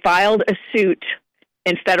 they filed a suit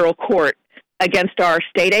in federal court against our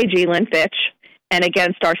state AG, Lynn Fitch, and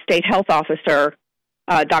against our state health officer,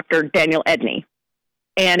 Dr. Daniel Edney.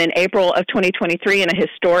 And in April of 2023, in a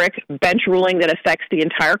historic bench ruling that affects the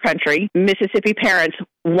entire country, Mississippi parents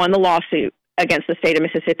won the lawsuit against the state of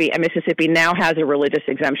Mississippi, and Mississippi now has a religious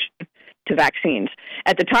exemption to vaccines.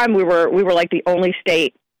 At the time, we were like the only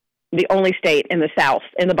state in the South,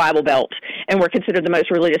 in the Bible Belt, and we're considered the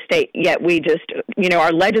most religious state, yet we just,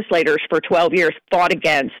 our legislators for 12 years fought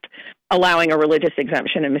against allowing a religious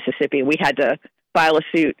exemption in Mississippi. We had to file a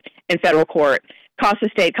suit in federal court, cost the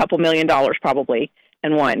state $2 million probably,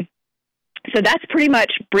 and won. So that's pretty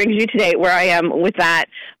much brings you today where I am with that.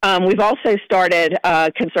 We've also started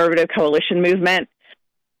a conservative coalition movement,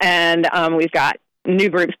 and we've got new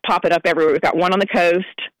groups popping up everywhere. We've got one on the coast.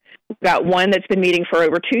 We've got one that's been meeting for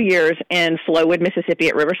over 2 years in Flowood, Mississippi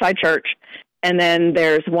at Riverside Church. And then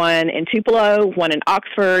there's one in Tupelo, one in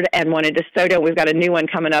Oxford, and one in DeSoto. We've got a new one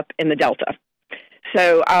coming up in the Delta.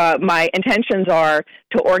 So my intentions are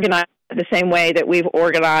to organize the same way that we've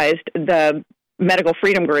organized the Medical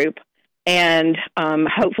Freedom Group, and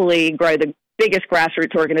hopefully grow the biggest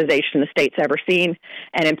grassroots organization the state's ever seen,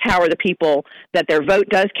 and empower the people that their vote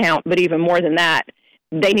does count. But even more than that,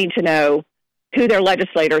 they need to know who their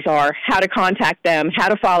legislators are, how to contact them, how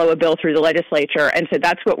to follow a bill through the legislature. And so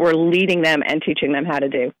that's what we're leading them and teaching them how to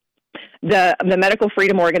do. The Medical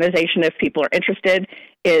Freedom Organization, if people are interested,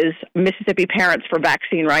 is Mississippi Parents for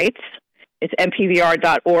Vaccine Rights. It's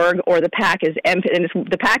mpvr.org, or the PAC is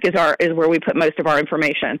the PAC is where we put most of our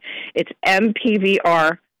information. It's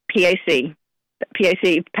MPVR PAC.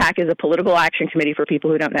 PAC is a political action committee for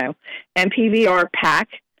people who don't know.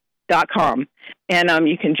 MPVRPAC.com. And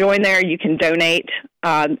you can join there. You can donate.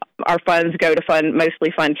 Our funds go to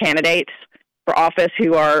mostly fund candidates for office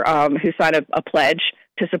who sign a pledge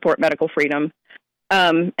to support medical freedom.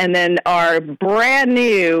 And then our brand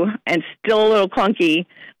new and still a little clunky,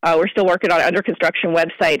 we're still working on under construction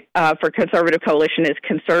website for Conservative Coalition is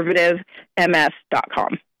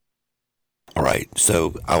conservativems.com. All right.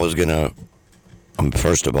 So I was going to,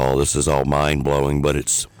 first of all, this is all mind-blowing, but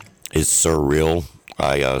it's surreal.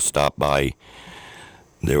 I stopped by.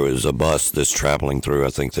 There was a bus that's traveling through. I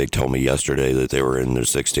think they told me yesterday that they were in their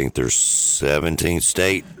 16th or 17th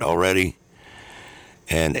state already.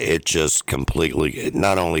 And it just completely,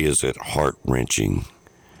 not only is it heart-wrenching,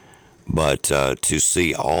 but to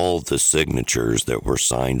see all the signatures that were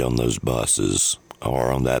signed on those buses,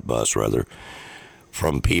 or on that bus rather,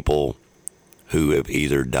 from people who have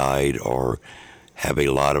either died or have a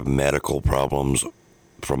lot of medical problems,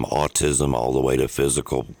 from autism all the way to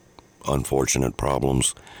physical unfortunate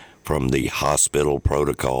problems, from the hospital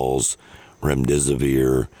protocols,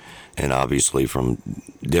 remdesivir, and obviously from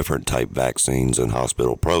different type vaccines and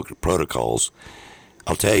hospital protocols.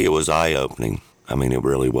 I'll tell you, it was eye-opening. I mean, it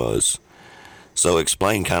really was. So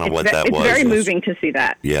explain kind of what that was. It's very moving to see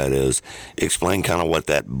that. Yeah, it is. Explain kind of what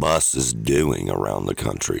that bus is doing around the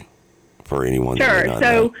country for anyone that may not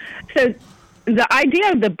know. So the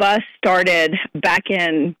idea of the bus started back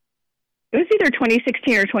in, it was either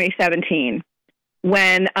 2016 or 2017,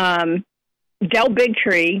 when Del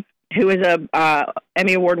Bigtree, who is a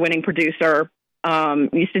Emmy Award-winning producer,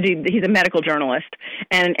 he's a medical journalist,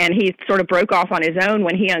 and he sort of broke off on his own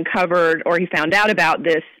when he uncovered, or he found out about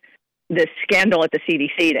this scandal at the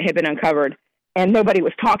CDC that had been uncovered, and nobody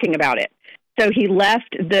was talking about it. So he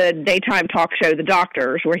left the daytime talk show, The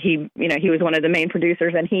Doctors, where he was one of the main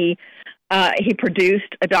producers, and he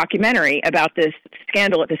produced a documentary about this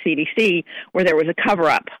scandal at the CDC where there was a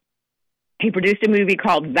cover-up. He produced a movie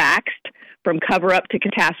called Vaxxed, From Cover-Up to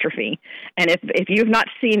Catastrophe. And if you've not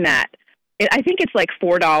seen that, I think it's like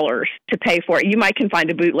 $4 to pay for it. You might can find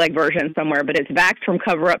a bootleg version somewhere, but it's Vaxxed, From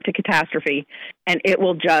Cover-Up to Catastrophe, and it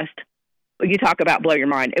will just, you talk about blow your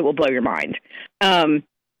mind, it will blow your mind.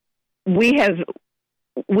 We have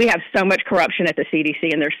so much corruption at the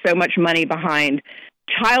CDC, and there's so much money behind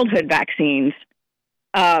childhood vaccines.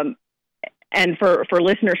 And for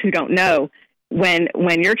listeners who don't know, when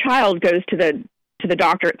your child goes to the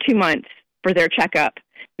doctor at 2 months for their checkup,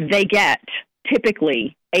 they get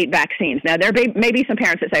typically 8 vaccines. Now, there may be some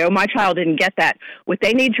parents that say, oh, my child didn't get that. What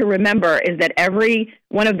they need to remember is that every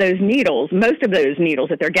one of those needles, most of those needles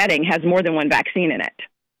that they're getting, has more than one vaccine in it.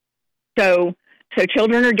 So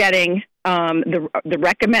children are getting the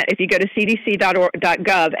recommend. If you go to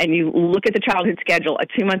cdc.gov and you look at the childhood schedule, a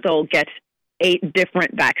 2-month-old gets 8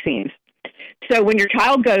 different vaccines. So when your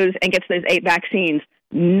child goes and gets those 8 vaccines,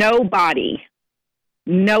 no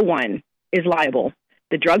one is liable.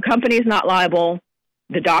 The drug company is not liable.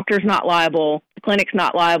 The doctor's not liable. The clinic's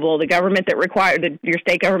not liable. The government that your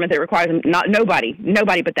state government that requires them, nobody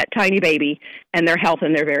but that tiny baby and their health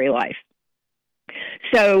and their very life.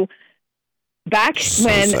 So back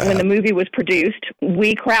when the movie was produced,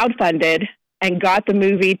 we crowdfunded and got the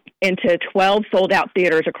movie into 12 sold-out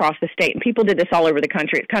theaters across the state. And people did this all over the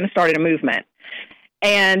country. It kind of started a movement.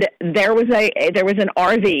 And there was an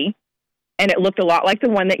RV, and it looked a lot like the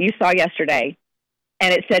one that you saw yesterday.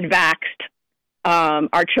 And it said, Vaxxed,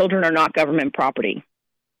 our children are not government property.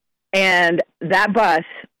 And that bus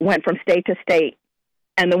went from state to state.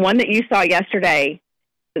 And the one that you saw yesterday,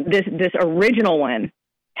 this original one,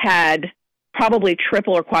 had probably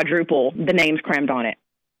triple or quadruple the names crammed on it.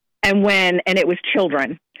 And it was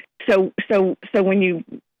children. So when you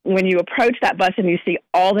approach that bus and you see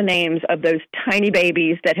all the names of those tiny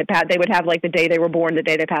babies that they would have like the day they were born, the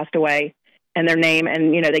day they passed away, and their name,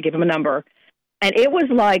 and they give them a number. And it was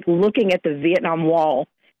like looking at the Vietnam Wall,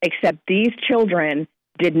 except these children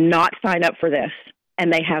did not sign up for this,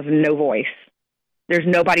 and they have no voice. There's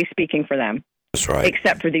nobody speaking for them. That's right.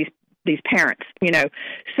 Except for these parents,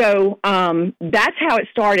 So that's how it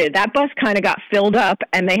started. That bus kind of got filled up,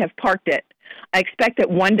 and they have parked it. I expect that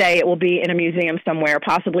one day it will be in a museum somewhere,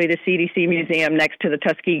 possibly the CDC museum next to the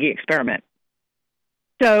Tuskegee experiment.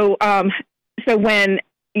 So when,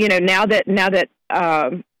 now that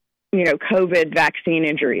COVID vaccine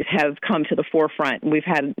injuries have come to the forefront, we've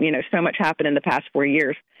had, so much happen in the past 4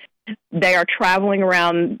 years. They are traveling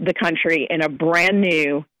around the country in a brand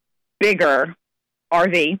new, bigger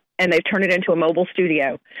RV, and they've turned it into a mobile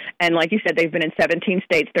studio. And like you said, they've been in 17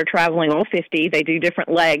 states. They're traveling all 50. They do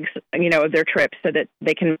different legs, of their trips so that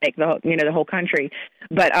they can make the whole country.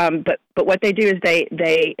 But what they do is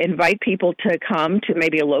they invite people to come to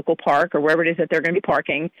maybe a local park or wherever it is that they're going to be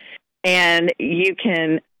parking, and you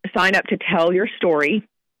can sign up to tell your story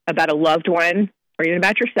about a loved one or even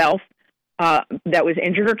about yourself that was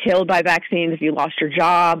injured or killed by vaccines. If you lost your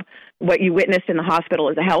job, what you witnessed in the hospital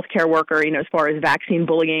as a healthcare worker, as far as vaccine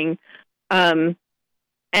bullying.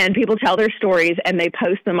 And people tell their stories, and they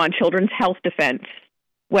post them on Children's Health Defense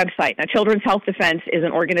website. Now, Children's Health Defense is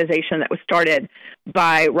an organization that was started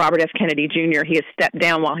by Robert F. Kennedy Jr. He has stepped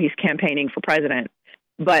down while he's campaigning for president,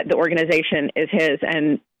 but the organization is his.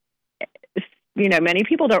 And, many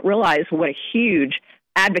people don't realize what a huge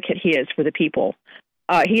advocate he is for the people.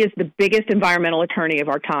 He is the biggest environmental attorney of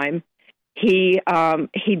our time. he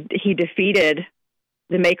defeated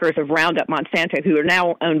the makers of Roundup, Monsanto, who are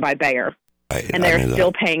now owned by Bayer. And they're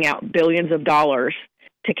still paying out billions of dollars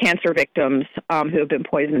to cancer victims who have been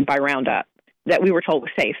poisoned by Roundup that we were told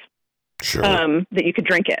was safe, that you could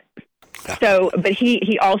drink it. So, but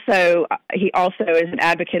he also is an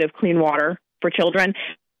advocate of clean water for children.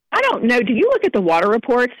 I don't know. Do you look at the water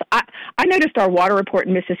reports? I noticed our water report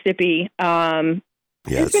in Mississippi.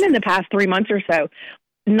 It's been in the past 3 months or so.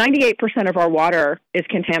 98% of our water is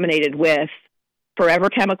contaminated with forever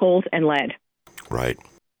chemicals and lead. Right.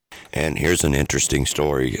 And here's an interesting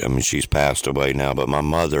story. I mean, she's passed away now, but my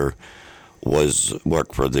mother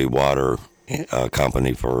worked for the water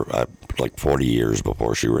company for like 40 years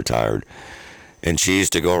before she retired. And she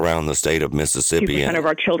used to go around the state of Mississippi. 2% of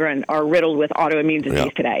our children are riddled with autoimmune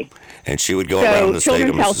disease today. And she would go around the state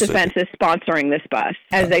of Mississippi. So Children's Health Defense is sponsoring this bus.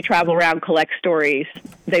 As they travel around, collect stories,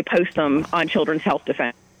 they post them on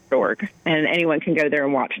children'shealthdefense.org, and anyone can go there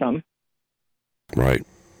and watch them. Right.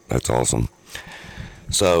 That's awesome.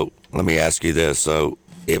 So let me ask you this. So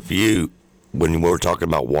when we were talking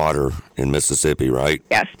about water in Mississippi, right?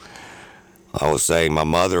 Yes. I was saying my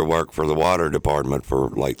mother worked for the water department for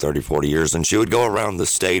like 30, 40 years, and she would go around the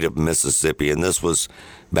state of Mississippi, and this was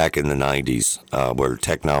back in the 90s where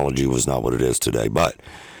technology was not what it is today. But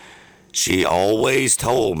she always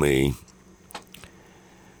told me,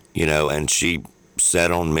 and she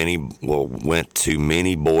went to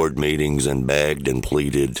many board meetings and begged and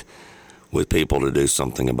pleaded with people to do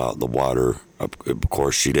something about the water. Of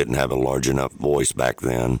course, she didn't have a large enough voice back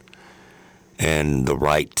then and the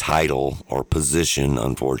right title or position,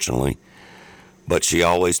 unfortunately. But she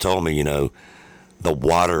always told me, the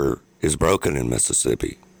water is broken in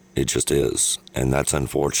Mississippi. It just is. And that's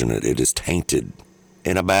unfortunate. It is tainted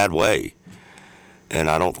in a bad way.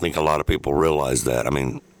 And I don't think a lot of people realize that. I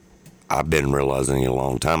mean, I've been realizing it a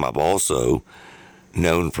long time. I've also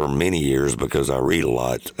known for many years because I read a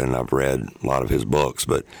lot and I've read a lot of his books.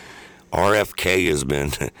 But RFK has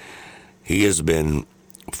been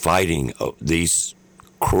fighting these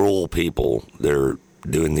cruel people. They're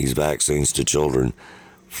doing these vaccines to children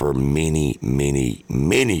for many, many,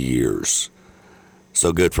 many years.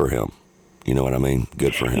 So good for him. You know what I mean?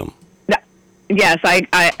 Good for him. Yes,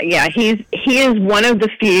 he is one of the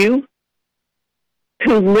few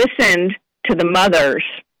who listened to the mothers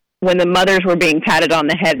when the mothers were being patted on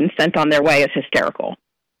the head and sent on their way as hysterical.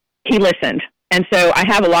 He listened. And so I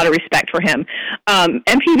have a lot of respect for him.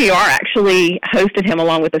 MPVR actually hosted him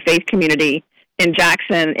along with the faith community in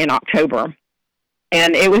Jackson in October.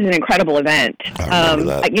 And it was an incredible event. I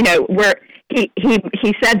remember that. Where he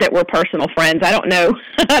said that we're personal friends. I don't know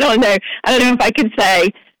if I could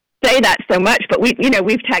say that so much, but we've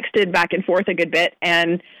texted back and forth a good bit,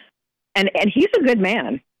 and he's a good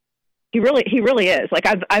man. He really is. Like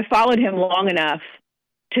I've followed him long enough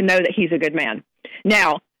to know that he's a good man.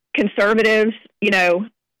 Now, conservatives,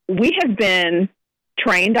 we have been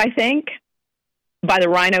trained, I think, by the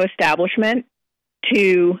rhino establishment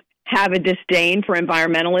to have a disdain for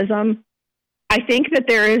environmentalism. I think that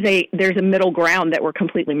there's a middle ground that we're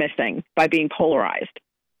completely missing by being polarized.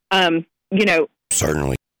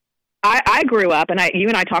 Certainly. I grew up, and you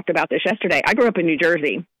and I talked about this yesterday. I grew up in New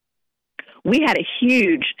Jersey. We had a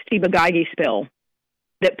huge Ciba-Geigy spill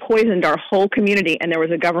that poisoned our whole community, and there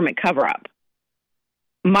was a government cover-up.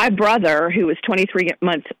 My brother, who was 23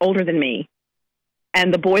 months older than me,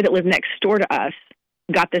 and the boy that lived next door to us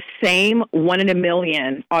got the same 1 in a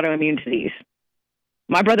million autoimmune disease.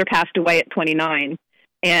 My brother passed away at 29,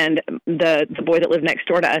 and the boy that lived next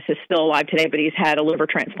door to us is still alive today, but he's had a liver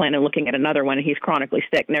transplant and looking at another one, and he's chronically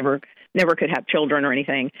sick, never could have children or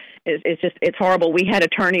anything. It's horrible. We had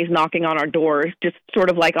attorneys knocking on our doors, just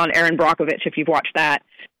sort of like on Erin Brockovich, if you've watched that.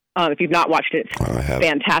 If you've not watched it, it's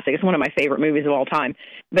fantastic. It's one of my favorite movies of all time.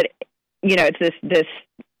 But, it's this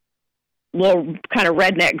little kind of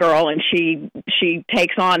redneck girl, and she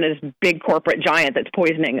takes on this big corporate giant that's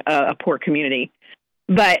poisoning a poor community.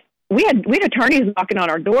 But we had attorneys knocking on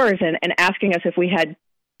our doors and asking us if we had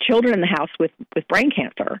children in the house with brain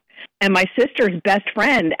cancer. And my sister's best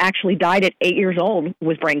friend actually died at 8 years old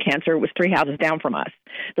with brain cancer. It was 3 houses down from us.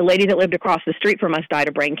 The lady that lived across the street from us died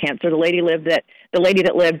of brain cancer. The lady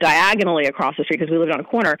that lived diagonally across the street, because we lived on a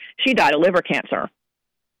corner, she died of liver cancer.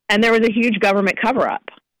 And there was a huge government cover-up.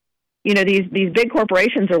 These big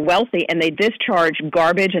corporations are wealthy, and they discharge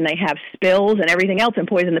garbage, and they have spills and everything else and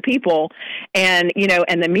poison the people. And,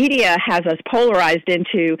 and the media has us polarized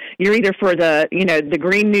into you're either for the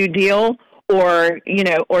Green New Deal or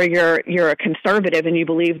you're a conservative and you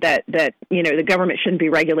believe that the government shouldn't be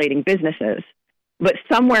regulating businesses. But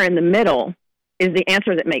somewhere in the middle is the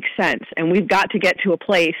answer that makes sense. And we've got to get to a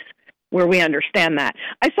place where we understand that.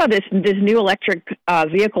 I saw this new electric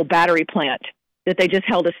vehicle battery plant that they just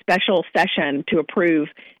held a special session to approve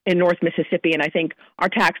in North Mississippi, and I think our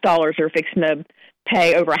tax dollars are fixing to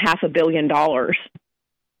pay over $500 million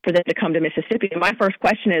for them to come to Mississippi. And my first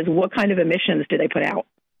question is, what kind of emissions do they put out?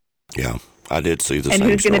 Yeah, I did see the and same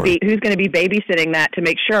who's story. Who's going to be babysitting that to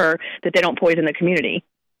make sure that they don't poison the community?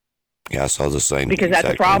 Yeah, I saw the same. Because that's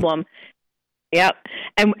a problem. Yep.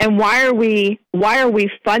 And why are we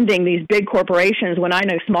funding these big corporations when I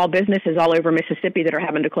know small businesses all over Mississippi that are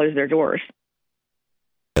having to close their doors?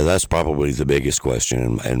 Yeah, that's probably the biggest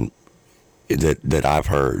question, and that I've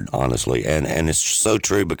heard, honestly, and it's so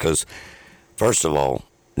true because, first of all,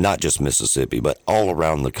 not just Mississippi, but all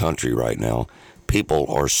around the country right now, people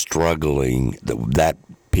are struggling. That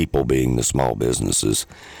people being the small businesses,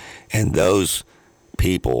 and those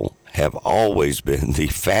people have always been the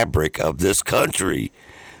fabric of this country.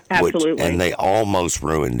 Absolutely. And they almost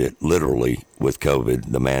ruined it, literally, with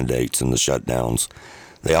COVID, the mandates and the shutdowns.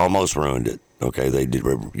 They almost ruined it. Okay, they did.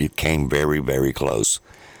 It came very, very close.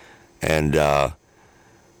 And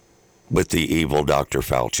with the evil Dr.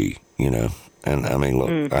 Fauci, and I mean,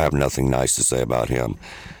 look, I have nothing nice to say about him.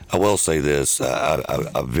 I will say this,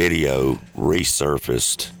 a video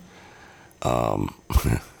resurfaced, and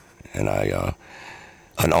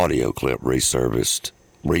an audio clip resurfaced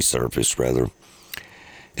rather.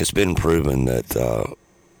 It's been proven that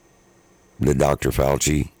the Dr.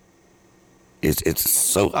 Fauci, it's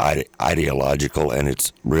so ideological, and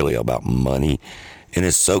it's really about money, and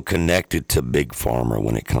it's so connected to Big Pharma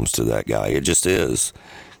when it comes to that guy. It just is.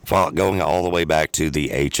 Going all the way back to the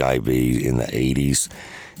HIV in the 80s,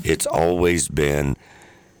 it's always been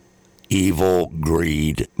evil,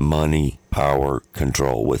 greed, money, power,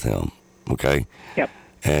 control with him. Okay? Yep.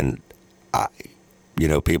 And,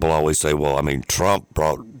 people always say, well, I mean, Trump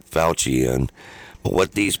brought Fauci in. But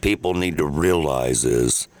what these people need to realize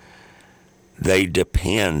is they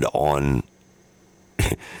depend on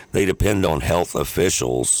health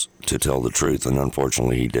officials to tell the truth. And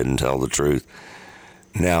unfortunately, he didn't tell the truth.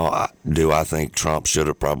 Now, do I think Trump should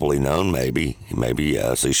have probably known? Maybe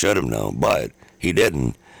yes, he should have known, but he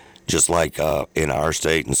didn't. Just like in our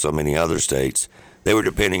state and so many other states, they were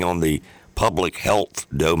depending on the public health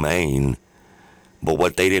domain. But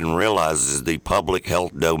what they didn't realize is the public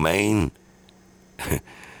health domain,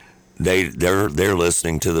 they're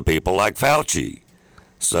listening to the people like Fauci.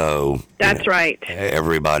 So that's right.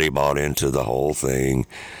 Everybody bought into the whole thing.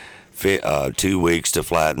 2 weeks to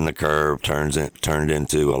flatten the curve turned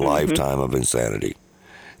into a lifetime of insanity.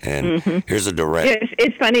 And here's a direct.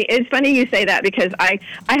 It's funny. It's funny you say that because I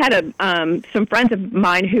had some friends of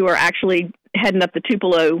mine who are actually heading up the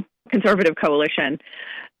Tupelo Conservative Coalition.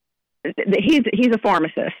 He's a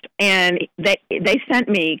pharmacist, and they sent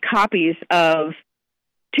me copies of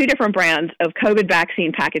 2 different brands of COVID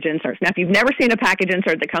vaccine package inserts. Now, if you've never seen a package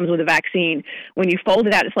insert that comes with a vaccine, when you fold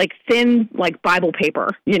it out, it's like thin, like Bible paper,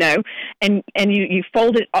 and you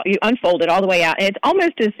fold it, you unfold it all the way out, and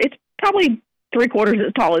it's probably 3/4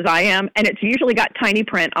 as tall as I am, and it's usually got tiny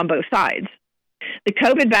print on both sides. The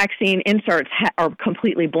COVID vaccine inserts are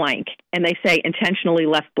completely blank, and they say intentionally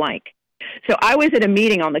left blank. So I was at a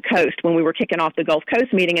meeting on the coast when we were kicking off the Gulf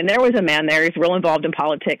Coast meeting, and there was a man there. He's real involved in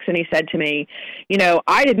politics, and he said to me,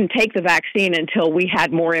 I didn't take the vaccine until we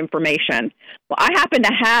had more information. Well, I happen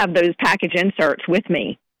to have those package inserts with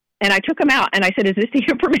me, and I took them out, and I said, is this the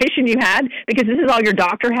information you had? Because this is all your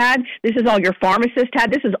doctor had. This is all your pharmacist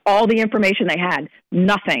had. This is all the information they had.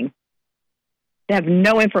 Nothing. They have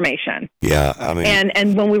no information. Yeah, I mean.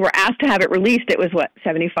 And when we were asked to have it released, it was,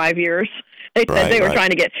 75 years? They said they were trying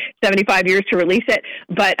to get 75 years to release it.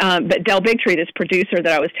 But Del Bigtree, this producer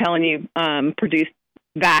that I was telling you, produced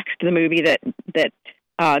Vaxxed, the movie that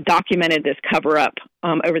documented this cover-up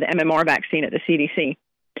over the MMR vaccine at the CDC.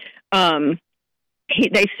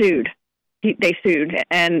 They sued. They sued,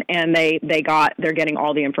 and they're getting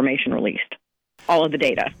all the information released, all of the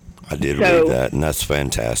data. I did read that, and that's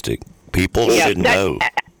fantastic. People should know.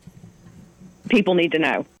 People need to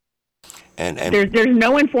know. And there's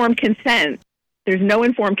no informed consent. There's no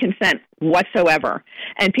informed consent whatsoever.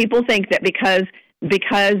 And people think that because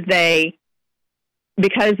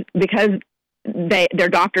their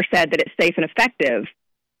doctor said that it's safe and effective,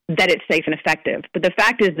 that it's safe and effective. But the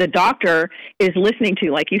fact is the doctor is listening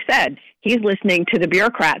to, like you said, he's listening to the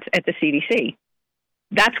bureaucrats at the CDC.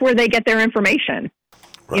 That's where they get their information.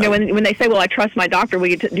 Right. When they say, well, I trust my doctor,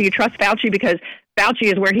 do you trust Fauci? Because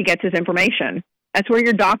Fauci is where he gets his information. That's where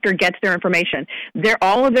your doctor gets their information.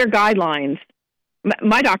 All of their guidelines.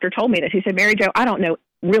 My doctor told me this. He said, Mary Jo, I don't know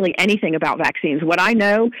really anything about vaccines. What I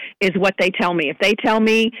know is what they tell me. If they tell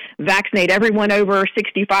me vaccinate everyone over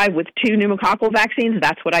 65 with 2 pneumococcal vaccines,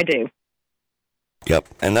 that's what I do. Yep,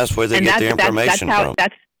 and that's where they get the information from.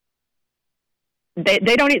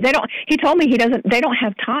 They don't. He told me they don't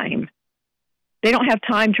have time. They don't have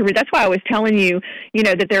time to read. That's why I was telling you,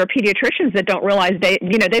 that there are pediatricians that don't realize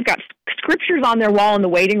they've got scriptures on their wall in the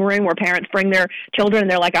waiting room where parents bring their children and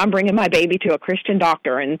they're like, I'm bringing my baby to a Christian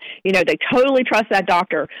doctor. And, they totally trust that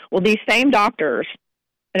doctor. Well, these same doctors,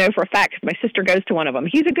 I know for a fact, 'cause my sister goes to one of them.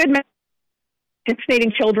 He's a good man,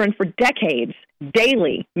 vaccinating children for decades,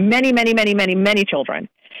 daily, many, many, many, many, many children.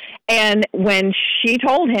 And when she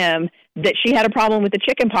told him that she had a problem with the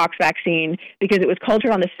chickenpox vaccine because it was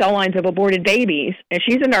cultured on the cell lines of aborted babies, and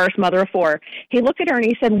she's a nurse, mother of 4, he looked at her and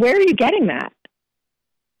he said, where are you getting that?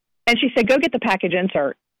 And she said, go get the package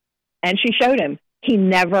insert. And she showed him. He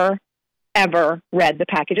never, ever read the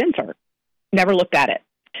package insert, never looked at it.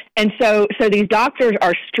 And so these doctors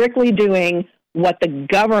are strictly doing what the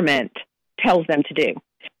government tells them to do.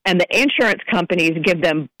 And the insurance companies give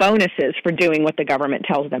them bonuses for doing what the government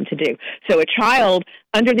tells them to do. So a child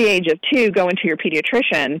under the age of 2 going to your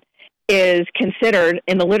pediatrician is considered,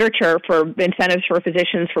 in the literature for incentives for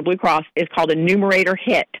physicians for Blue Cross, is called a numerator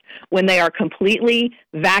hit, when they are completely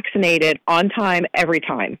vaccinated on time every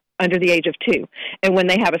time under the age of 2. And when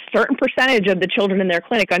they have a certain percentage of the children in their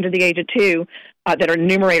clinic under the age of 2 that are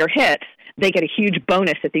numerator hits, they get a huge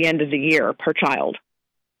bonus at the end of the year per child.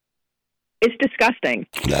 It's disgusting.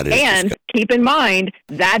 That is and disgusting. Keep in mind,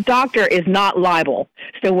 that doctor is not liable.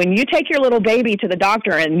 So when you take your little baby to the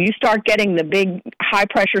doctor and you start getting the big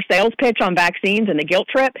high-pressure sales pitch on vaccines and the guilt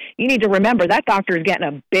trip, you need to remember that doctor is getting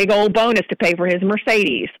a big old bonus to pay for his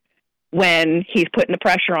Mercedes when he's putting the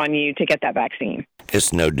pressure on you to get that vaccine.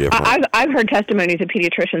 It's no different. I've heard testimonies of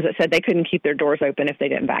pediatricians that said they couldn't keep their doors open if they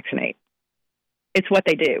didn't vaccinate. It's what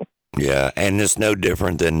they do. Yeah, and it's no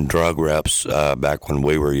different than drug reps back when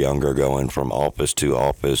we were younger, going from office to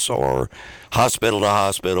office or hospital to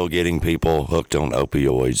hospital, getting people hooked on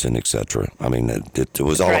opioids and etc. I mean, it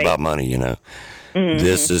was all about money, Mm-hmm.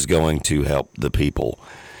 This is going to help the people.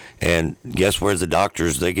 And guess where the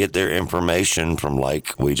doctors, they get their information from,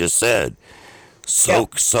 like we just said,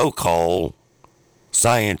 so-called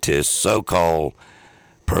scientists, so-called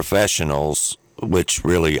professionals, which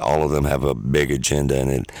really all of them have a big agenda in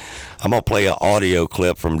it. I'm going to play an audio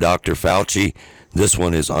clip from Dr. Fauci. This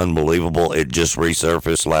one is unbelievable. It just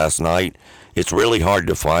resurfaced last night. It's really hard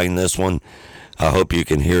to find this one. I hope you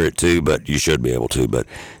can hear it too, but you should be able to. But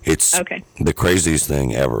it's the craziest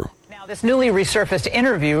thing ever. Now, this newly resurfaced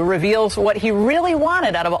interview reveals what he really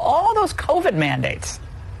wanted out of all those COVID mandates.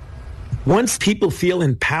 Once people feel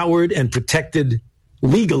empowered and protected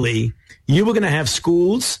legally, you were going to have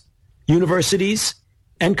schools, universities,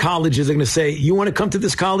 and colleges are going to say, you want to come to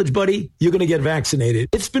this college, buddy? You're going to get vaccinated.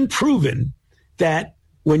 It's been proven that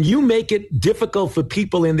when you make it difficult for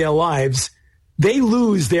people in their lives, they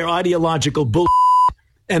lose their ideological bullshit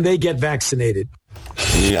and they get vaccinated.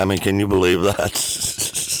 I mean, can you believe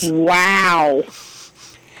that? Wow.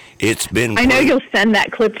 It's been... I know you'll send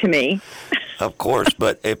that clip to me. Of course,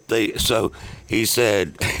 but so he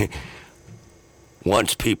said...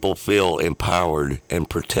 Once people feel empowered and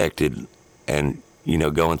protected and,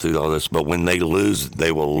 going through all this, but when they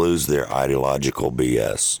will lose their ideological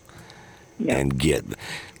BS and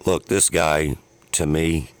look, this guy, to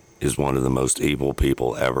me, is one of the most evil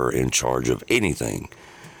people ever in charge of anything.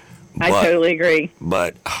 I totally agree.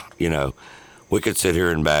 But, we could sit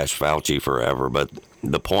here and bash Fauci forever, but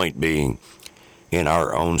the point being, in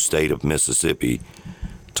our own state of Mississippi,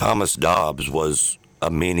 Thomas Dobbs was a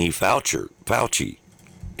mini Fauci.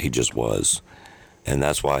 He just was. And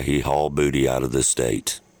that's why he hauled booty out of the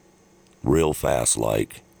state real fast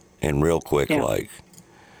and real quick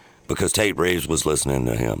because Tate Reeves was listening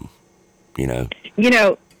to him, he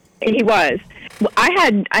was.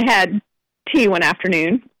 I had tea one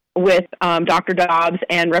afternoon with Dr. Dobbs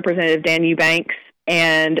and Representative Dan Eubanks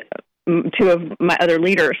and 2 of my other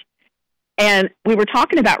leaders. And we were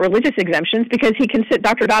talking about religious exemptions because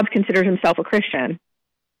Dr. Dobbs considers himself a Christian.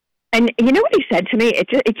 And you know what he said to me?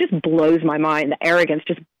 It just blows my mind. The arrogance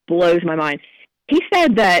just blows my mind. He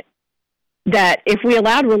said that if we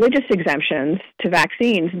allowed religious exemptions to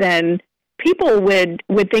vaccines, then people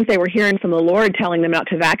would think they were hearing from the Lord telling them not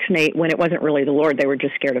to vaccinate when it wasn't really the Lord. They were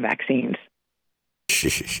just scared of vaccines.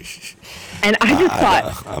 And I just thought,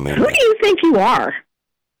 who do you think you are?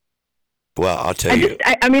 Well, I'll tell you. Who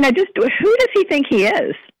does he think he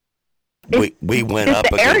is? We went up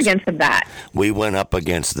against the arrogance of that. We went up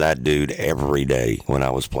against that dude every day when I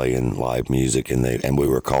was playing live music, and we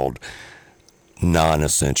were called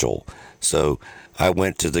non-essential. So I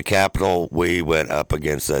went to the Capitol. We went up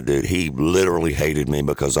against that dude. He literally hated me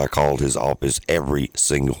because I called his office every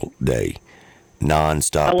single day,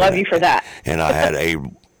 nonstop. I love you for that. And I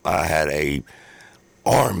had a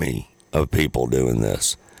army of people doing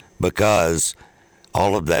this because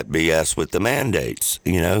all of that BS with the mandates,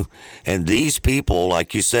 and these people,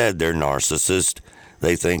 like you said, they're narcissists.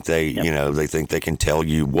 They think they think they can tell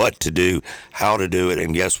you what to do, how to do it,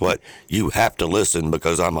 and guess what? You have to listen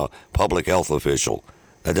because I'm a public health official.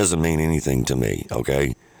 That doesn't mean anything to me,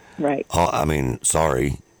 okay? Right.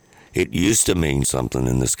 Sorry. It used to mean something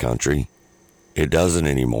in this country. It doesn't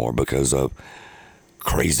anymore because of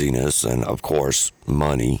craziness and, of course,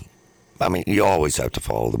 money. You always have to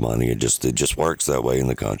follow the money. It just works that way in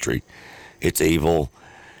the country. It's evil.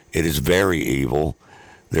 It is very evil.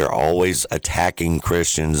 They're always attacking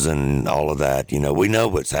Christians and all of that. We know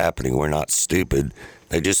what's happening. We're not stupid.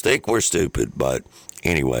 They just think we're stupid. But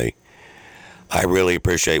anyway, I really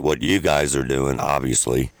appreciate what you guys are doing,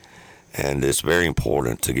 obviously. And it's very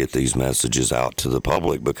important to get these messages out to the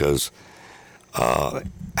public because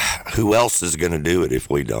who else is going to do it if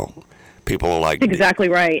we don't? People are like... Exactly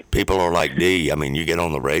right. People are like, D, you get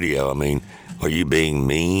on the radio. Are you being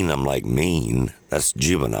mean? I'm like, mean? That's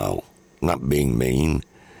juvenile. I'm not being mean.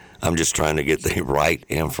 I'm just trying to get the right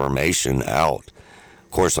information out.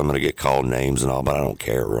 Of course, I'm going to get called names and all, but I don't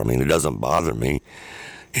care. It doesn't bother me.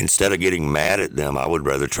 Instead of getting mad at them, I would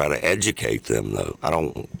rather try to educate them, though. I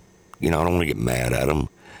don't want to get mad at them.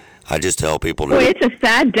 I just tell people to... Well, it's a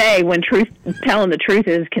sad day when telling the truth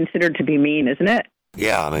is considered to be mean, isn't it?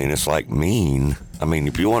 Yeah, it's like mean.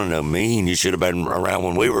 If you want to know mean, you should have been around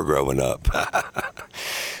when we were growing up.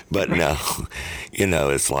 But no,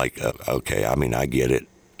 it's like, okay, I get it.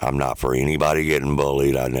 I'm not for anybody getting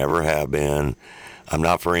bullied. I never have been. I'm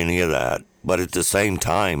not for any of that. But at the same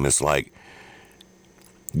time, it's like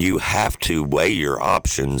you have to weigh your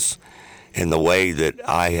options. And the way that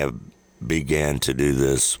I have began to do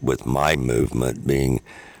this with my movement, being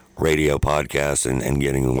radio podcasts and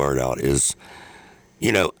getting the word out, is,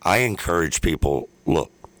 I encourage people,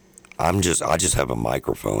 look, I just have a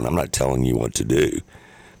microphone. I'm not telling you what to do.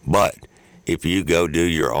 But if you go do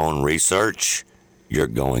your own research, you're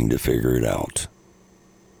going to figure it out.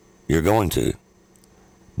 You're going to.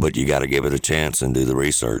 But you got to give it a chance and do the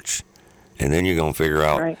research. And then you're going to figure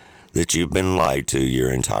out that you've been lied to your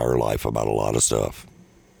entire life about a lot of stuff.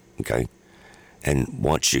 Okay? And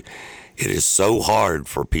it is so hard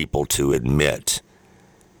for people to admit.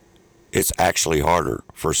 It's actually harder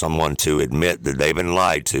for someone to admit that they've been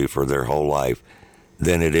lied to for their whole life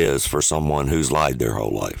than it is for someone who's lied their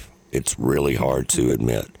whole life. It's really hard to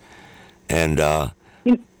admit. And,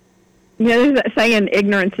 there's that saying,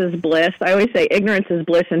 ignorance is bliss. I always say ignorance is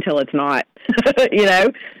bliss until it's not,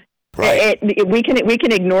 Right. We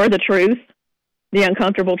can ignore the truth, the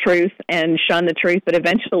uncomfortable truth, and shun the truth, but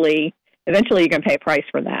eventually you're going to pay a price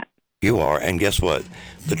for that. You are, and guess what?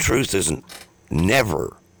 The truth isn't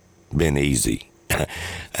never been easy.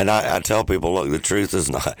 And I tell people, look, the truth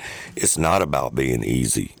is it's not about being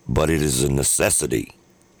easy, but it is a necessity.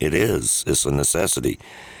 It is. It's a necessity.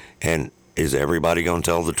 And is everybody going to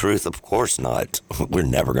tell the truth? Of course not. We're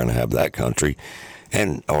never going to have that country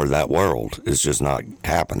or that world. It's just not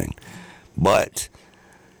happening. But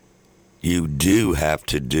you do have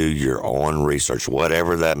to do your own research,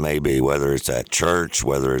 whatever that may be, whether it's at church,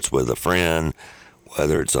 whether it's with a friend,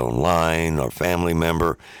 whether it's online or family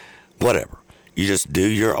member, whatever. You just do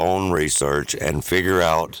your own research and figure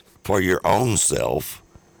out for your own self.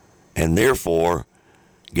 And therefore,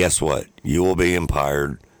 guess what? You will be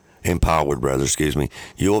empowered. You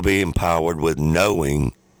will be empowered with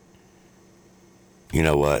knowing, you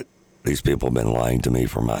know what? These people have been lying to me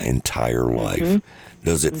for my entire life. Mm-hmm.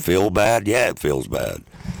 Does it feel bad? Yeah, it feels bad.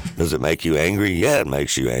 Does it make you angry? Yeah, it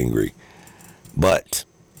makes you angry. But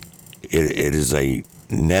it is a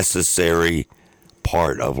necessary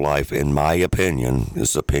part of life, in my opinion.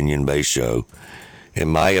 It's an opinion-based show. In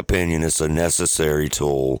my opinion, it's a necessary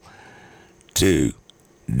tool to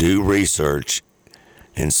do research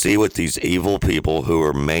and see what these evil people, who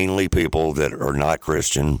are mainly people that are not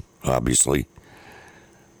Christian, obviously,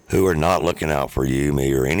 who are not looking out for you,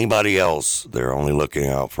 me, or anybody else. They're only looking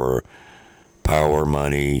out for power,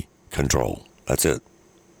 money, control. That's it.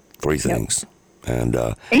 3 things. And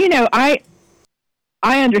I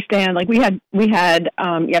understand. Like we had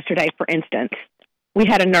yesterday, for instance, we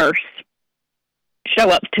had a nurse show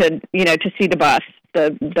up to see the bus,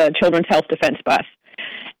 the Children's Health Defense bus,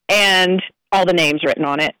 and all the names written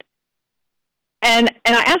on it. And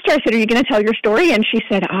I asked her, I said, "Are you going to tell your story?" And she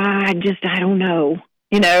said, I don't know,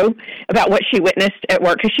 about what she witnessed at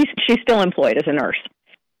work, because she's still employed as a nurse.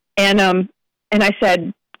 And And I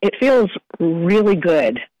said, it feels really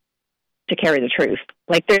good to carry the truth.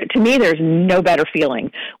 Like, to me, there's no better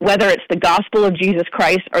feeling, whether it's the gospel of Jesus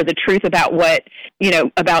Christ or the truth about what,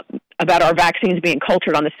 about our vaccines being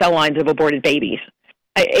cultured on the cell lines of aborted babies.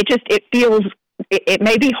 It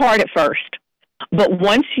may be hard at first, but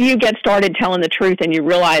once you get started telling the truth and you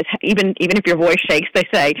realize, even if your voice shakes, they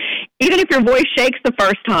say, even if your voice shakes the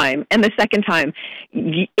first time and the second time,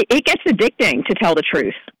 it gets addicting to tell the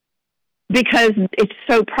truth because it's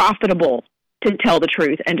so profitable to tell the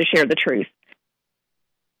truth and to share the truth.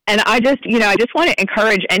 And I just want to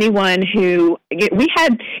encourage anyone who we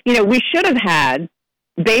should have had,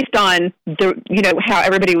 based on how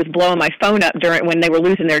everybody was blowing my phone up when they were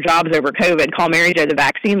losing their jobs over COVID, call Mary Jo the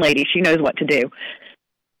vaccine lady. She knows what to do.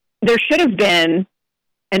 There should have been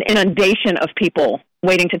an inundation of people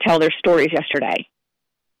waiting to tell their stories yesterday.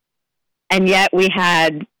 And yet we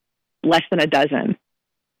had less than a dozen,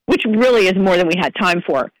 which really is more than we had time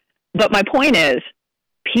for. But my point is,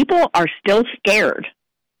 people are still scared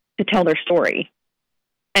to tell their story.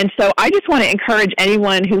 And so I just want to encourage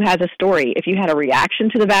anyone who has a story. If you had a reaction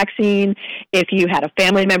to the vaccine, if you had a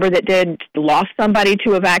family member that lost somebody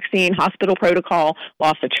to a vaccine, hospital protocol,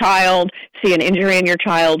 lost a child, see an injury in your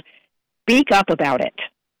child, speak up about it.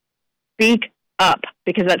 Speak up,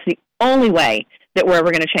 because that's the only way that we're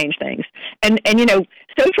ever going to change things. And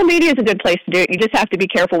social media is a good place to do it. You just have to be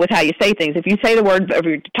careful with how you say things. If you say the word, if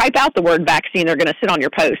you type out the word vaccine, they're going to sit on your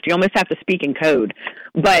post. You almost have to speak in code.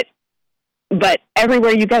 But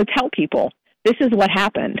everywhere you go, tell people this is what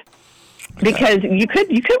happened, because you could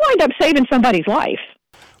wind up saving somebody's life.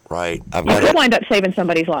 Right. You could wind up saving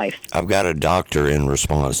somebody's life. I've got a doctor in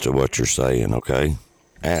response to what you're saying. Okay.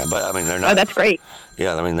 But I mean, they're not. Oh, that's great.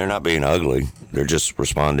 Yeah, I mean, they're not being ugly. They're just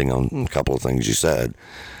responding on a couple of things you said.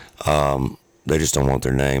 They just don't want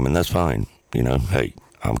their name, and that's fine. Hey,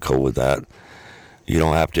 I'm cool with that. You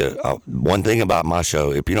don't have to. One thing about my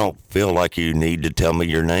show, if you don't feel like you need to tell me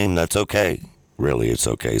your name, that's okay. Really, it's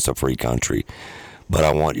okay. It's a free country. But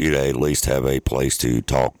I want you to at least have a place to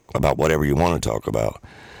talk about whatever you want to talk about.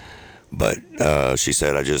 But she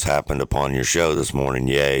said, I just happened upon your show this morning.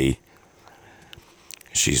 Yay.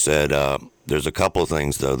 She said, there's a couple of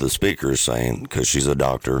things, though, the speaker is saying, because she's a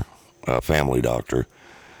doctor, a family doctor.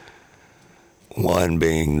 One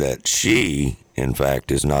being that she, in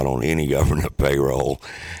fact, is not on any government payroll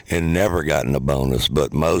and never gotten a bonus,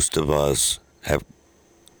 but most of us have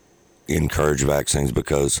encouraged vaccines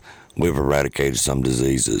because we've eradicated some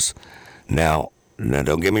diseases. Now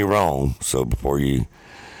don't get me wrong. So before you,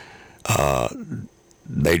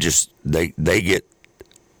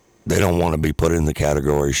 they don't want to be put in the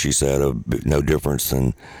category, she said, of no difference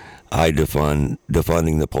than I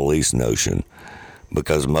defunding the police notion.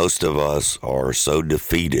 Because most of us are so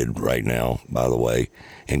defeated right now, by the way,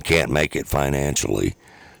 and can't make it financially.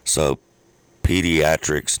 So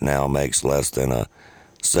pediatrics now makes less than a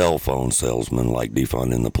cell phone salesman, like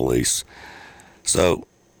defunding the police. So,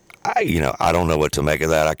 I don't know what to make of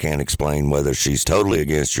that. I can't explain whether she's totally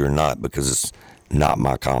against you or not, because it's not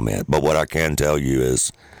my comment. But what I can tell you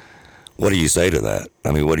is, what do you say to that?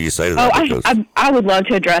 I mean, what do you say to that? I would love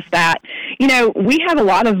to address that. We have a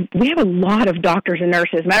lot of doctors and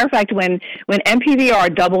nurses. Matter of fact, when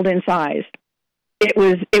MPVR doubled in size, it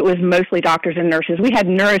was mostly doctors and nurses. We had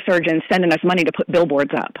neurosurgeons sending us money to put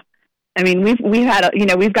billboards up. I mean,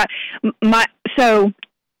 so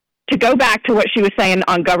to go back to what she was saying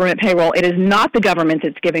on government payroll, it is not the government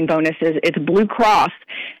that's giving bonuses. It's Blue Cross,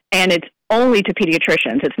 and it's only to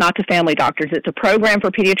pediatricians. It's not to family doctors. It's a program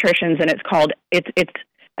for pediatricians, and I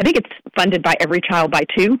think it's funded by Every Child by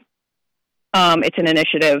Two. It's an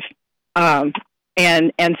initiative, and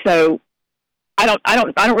so I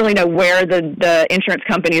don't really know where the insurance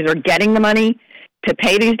companies are getting the money to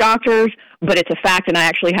pay these doctors, but it's a fact, and I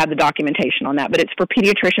actually have the documentation on that. But it's for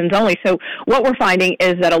pediatricians only. So what we're finding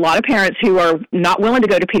is that a lot of parents who are not willing to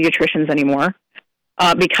go to pediatricians anymore,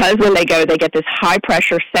 because when they go, they get this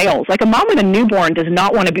high-pressure sales. Like a mom with a newborn does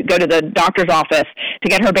not want to go to the doctor's office to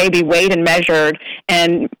get her baby weighed and measured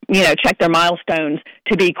and, check their milestones,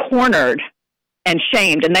 to be cornered and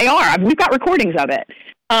shamed. And they are. We've got recordings of it.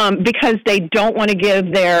 Because they don't want to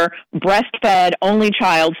give their breastfed only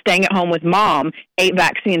child staying at home with mom 8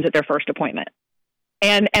 vaccines at their first appointment.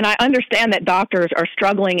 And I understand that doctors are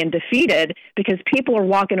struggling and defeated because people are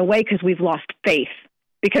walking away because we've lost faith,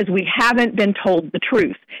 because we haven't been told the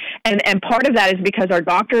truth. And part of that is because our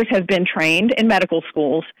doctors have been trained in medical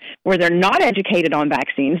schools where they're not educated on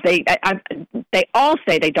vaccines. They all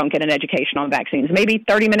say they don't get an education on vaccines, maybe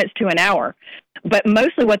 30 minutes to an hour. But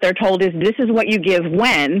mostly what they're told is this is what you give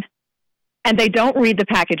when, and they don't read the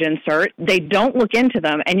package insert. They don't look into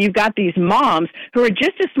them. And you've got these moms who are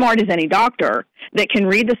just as smart as any doctor that can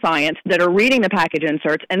read the science, that are reading the package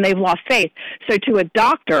inserts, and they've lost faith. So to a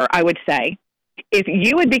doctor, I would say, if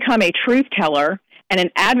you would become a truth teller and an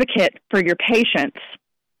advocate for your patients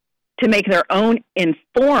to make their own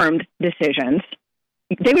informed decisions,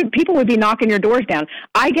 people would be knocking your doors down.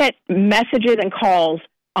 I get messages and calls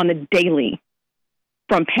on the daily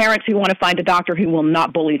from parents who want to find a doctor who will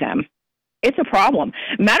not bully them. It's a problem.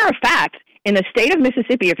 Matter of fact, in the state of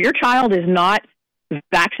Mississippi, if your child is not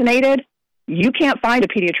vaccinated, you can't find a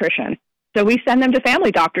pediatrician. So we send them to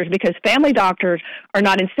family doctors because family doctors are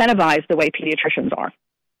not incentivized the way pediatricians are.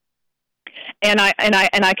 And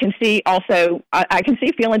I can see also, I can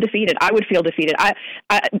see feeling defeated. I would feel defeated.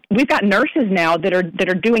 We've got nurses now that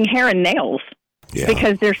are doing hair and nails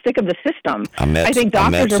because they're sick of the system. I think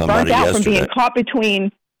doctors are burnt out from being caught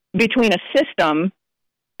between a system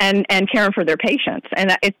and caring for their patients,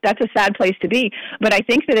 and that's a sad place to be. But I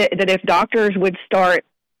think that if doctors would start,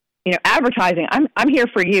 advertising, I'm here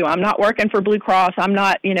for you. I'm not working for Blue Cross. I'm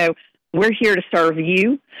not, we're here to serve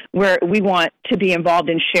you. We want to be involved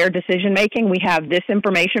in shared decision making. We have this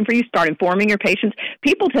information for you. Start informing your patients.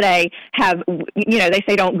 People today have, they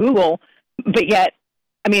say don't Google, but yet,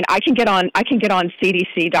 I can get on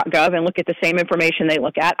CDC.gov and look at the same information they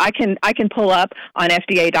look at. I can pull up on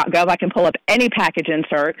FDA.gov. I can pull up any package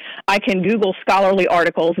insert. I can Google scholarly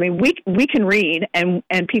articles. We can read, and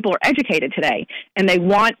people are educated today, and they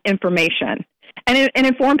want information. And an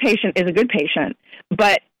informed patient is a good patient,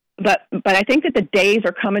 but I think that the days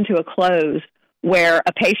are coming to a close where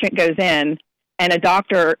a patient goes in and a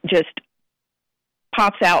doctor just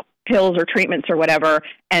pops out pills or treatments or whatever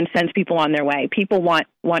and sends people on their way. People want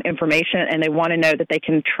information, and they want to know that they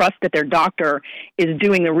can trust that their doctor is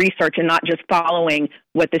doing the research and not just following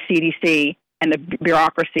what the CDC and the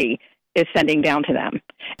bureaucracy is sending down to them.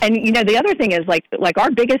 And, the other thing is like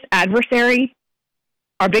our biggest adversary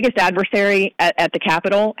at the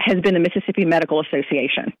Capitol has been the Mississippi Medical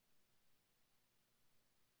Association.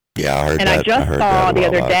 Yeah, I heard and that. I just saw the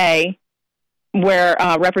other day where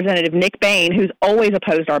Representative Nick Bain, who's always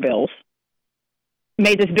opposed our bills,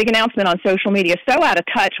 made this big announcement on social media, so out of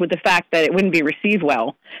touch with the fact that it wouldn't be received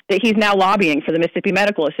well, that he's now lobbying for the Mississippi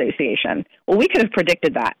Medical Association. Well, we could have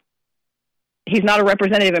predicted that. He's not a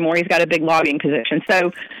representative anymore. He's got a big lobbying position.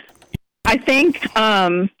 So I think...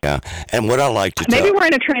 and what I like to maybe we're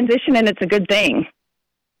in a transition, and it's a good thing.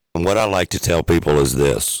 And what I like to tell people is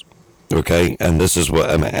this, okay? And this is what...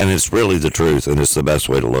 and it's really the truth, and it's the best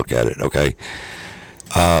way to look at it, okay?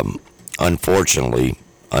 Unfortunately,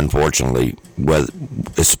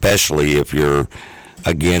 especially if you're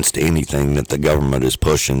against anything that the government is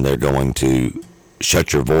pushing, they're going to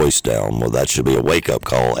shut your voice down. Well, that should be a wake-up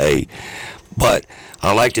call, A. But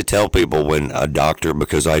I like to tell people when a doctor,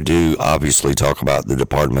 because I do obviously talk about the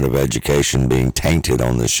Department of Education being tainted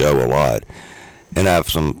on this show a lot, and I have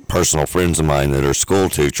some personal friends of mine that are school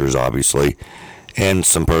teachers, obviously, and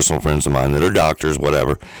some personal friends of mine that are doctors,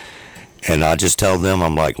 whatever, and I just tell them,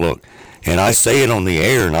 I'm like, look, and I say it on the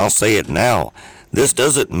air, and I'll say it now, this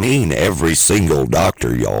doesn't mean every single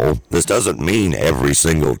doctor, y'all. This doesn't mean every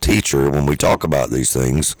single teacher when we talk about these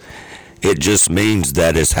things. It just means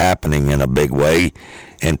that it's happening in a big way,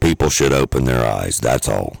 and people should open their eyes. That's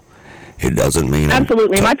all. It doesn't mean...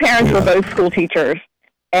 Absolutely. My parents were both school teachers,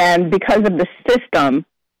 and because of the system,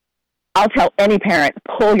 I'll tell any parent,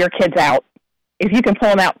 pull your kids out. If you can pull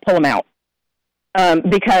them out, pull them out,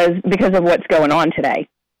 because of what's going on today.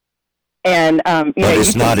 And but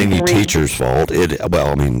it's not any teacher's fault.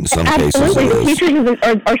 In some cases it is. Teachers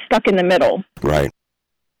are stuck in the middle. Right.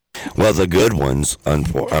 Well, the good ones,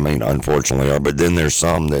 unfortunately, are. But then there's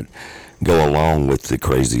some that go along with the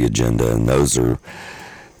crazy agenda, and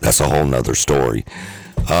that's a whole nother story.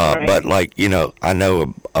 Right. But I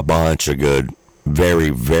know a bunch of good,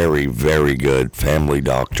 very, very, very good family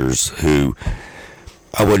doctors who,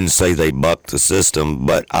 I wouldn't say they buck the system,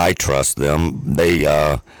 but I trust them. They,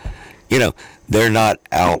 they're not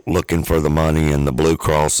out looking for the money and the Blue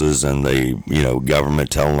Crosses and the, government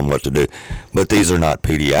telling them what to do. But these are not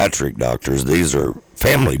pediatric doctors. These are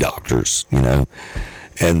family doctors, and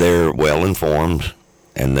they're well informed,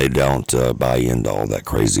 and they don't buy into all that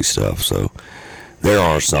crazy stuff. So there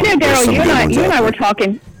are some. Daryl, you and I were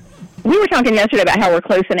talking. We were talking yesterday about how we're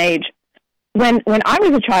close in age. When I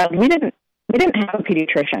was a child, we didn't have a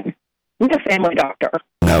pediatrician. We had a family doctor.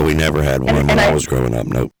 No, we never had one when I was growing up.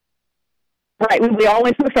 Nope. Right, we all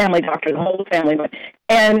went to a family doctor, the whole family went.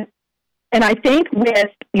 And I think with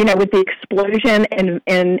the explosion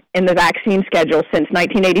in the vaccine schedule since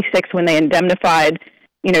 1986, when they indemnified,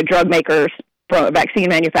 drug makers vaccine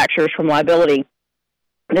manufacturers from liability.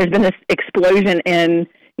 There's been this explosion in,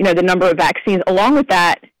 the number of vaccines. Along with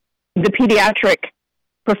that, the pediatric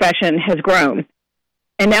profession has grown.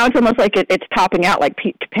 And now it's almost like it's topping out, like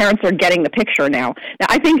parents are getting the picture now. Now,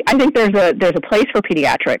 I think there's a place for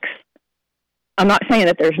pediatrics. I'm not saying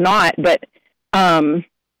that there's not, but I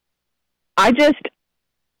just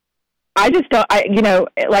don't,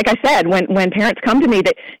 like I said, when parents come to me,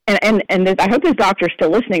 and I hope this doctor's still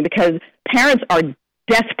listening, because parents are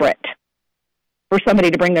desperate for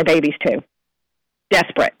somebody to bring their babies to.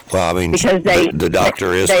 Desperate. Well, I mean, because the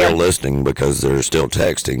doctor is still listening because they're still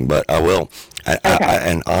texting, but I will.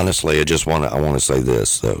 And honestly, I want to say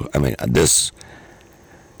this, though. I mean, this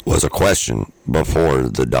was a question before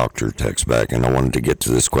the doctor texts back, and I wanted to get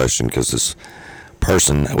to this question because this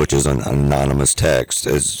person, which is an anonymous text,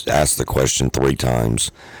 has asked the question 3 times.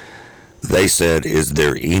 They said, is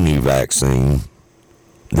there any vaccine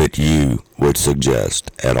that you would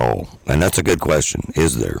suggest at all? And that's a good question.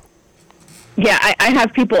 Is there? Yeah, I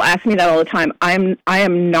have people ask me that all the time. I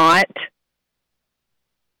am not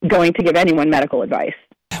going to give anyone medical advice.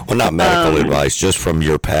 Well, not medical advice, just from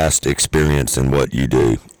your past experience and what you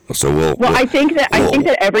do. So I think that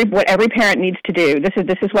what every parent needs to do. This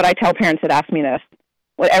is what I tell parents that ask me this.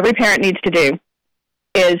 What every parent needs to do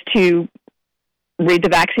is to read the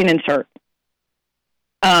vaccine insert.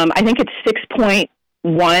 I think it's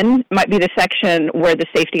 6.1 might be the section where the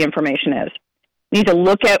safety information is. You need to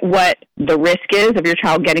look at what the risk is of your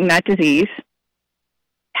child getting that disease.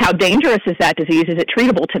 How dangerous is that disease? Is it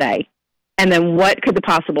treatable today? And then what could the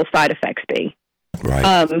possible side effects be?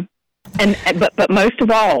 Right. But most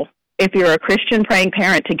of all, if you're a Christian praying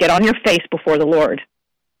parent, to get on your face before the Lord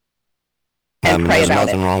and pray about it. There's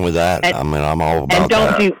nothing wrong with that. I'm all about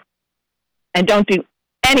that. And don't do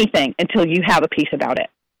anything until you have a peace about it.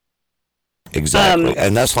 Exactly,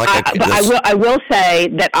 and that's like. I will say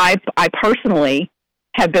that I personally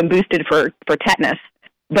have been boosted for tetanus,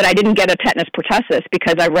 but I didn't get a tetanus pertussis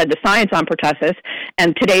because I read the science on pertussis,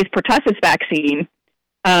 and today's pertussis vaccine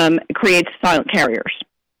creates silent carriers.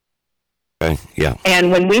 Okay. Yeah.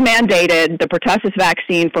 And when we mandated the pertussis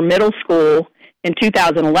vaccine for middle school in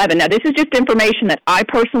 2011, now this is just information that I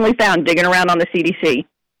personally found digging around on the CDC.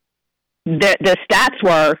 The stats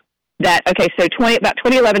were that, so about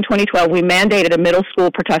 2011, 2012, we mandated a middle school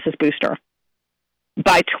pertussis booster.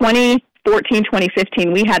 By 2014,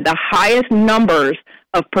 2015, we had the highest numbers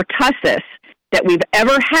of pertussis that we've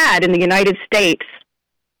ever had in the United States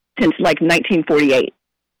since 1948.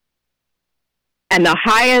 And the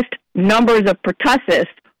highest numbers of pertussis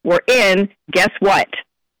were in, guess what?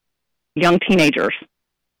 Young teenagers.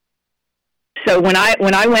 So when I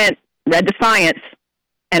read the science,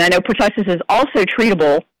 and I know pertussis is also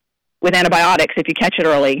treatable with antibiotics if you catch it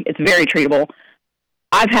early. It's very treatable.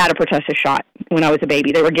 I've had a pertussis shot when I was a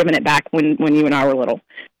baby. They were giving it back when you and I were little.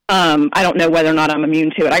 I don't know whether or not I'm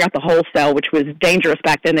immune to it. I got the whole cell, which was dangerous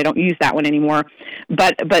back then. They don't use that one anymore.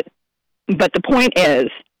 But the point is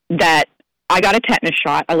that I got a tetanus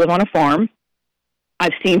shot. I live on a farm.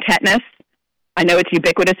 I've seen tetanus. I know it's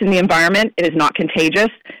ubiquitous in the environment. It is not contagious,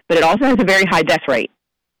 but it also has a very high death rate.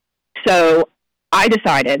 So I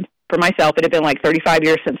decided for myself, it had been 35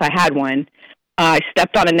 years since I had one. I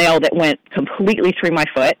stepped on a nail that went completely through my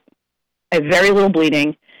foot. I had very little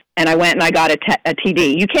bleeding, and I went and I got a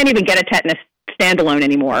TD. You can't even get a tetanus standalone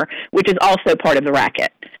anymore, which is also part of the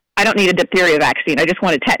racket. I don't need a diphtheria vaccine. I just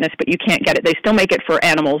want a tetanus, but you can't get it. They still make it for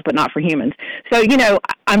animals, but not for humans. So,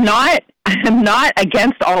 I'm not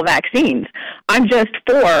against all vaccines. I'm just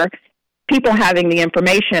for people having the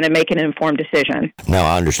information and making an informed decision. No,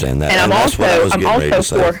 I understand that. And that's what I was getting ready to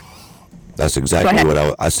say. That's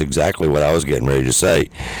exactly what I was getting ready to say.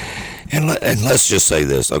 And let's just say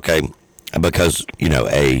this, okay? Because,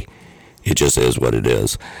 it just is what it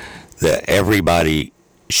is. That everybody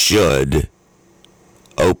should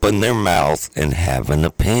open their mouth and have an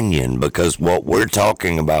opinion, because what we're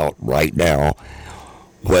talking about right now,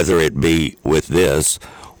 whether it be with this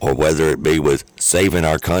or whether it be with saving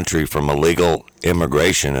our country from illegal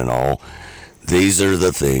immigration and all, these are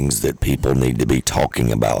the things that people need to be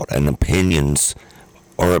talking about, and opinions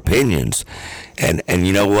are opinions. And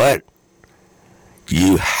you know what?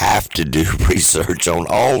 You have to do research on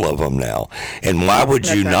all of them now. And why would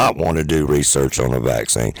you not want to do research on a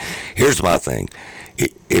vaccine? Here's my thing.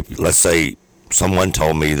 If let's say someone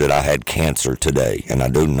told me that I had cancer today, and I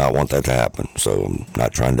do not want that to happen, so I'm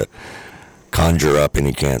not trying to conjure up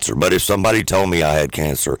any cancer. But if somebody told me I had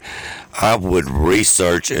cancer, I would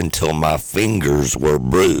research until my fingers were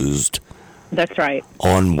bruised. That's right.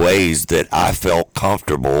 On ways that I felt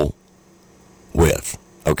comfortable with.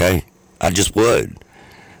 Okay? I just would.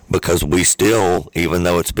 because we still, even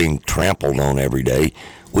though it's being trampled on every day,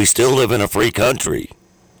 we still live in a free country.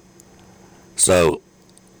 So,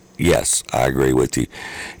 yes, I agree with you.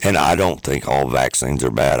 And I don't think all vaccines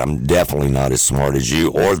are bad. I'm definitely not as smart as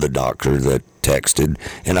you or the doctor that texted.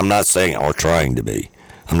 And I'm not saying or trying to be.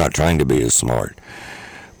 I'm not trying to be as smart.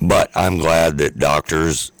 But I'm glad that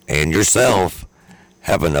doctors and yourself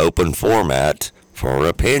have an open format for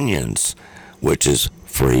opinions, which is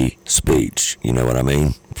free speech. You know what I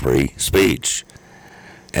mean? Free speech.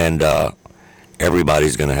 And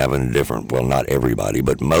everybody's going to have a different, well, not everybody,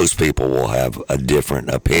 but most people will have a different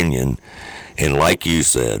opinion. And like you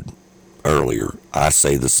said earlier, I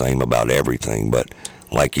say the same about everything, but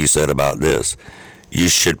like you said about this, you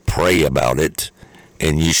should pray about it,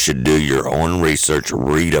 and you should do your own research,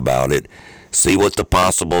 read about it, see what the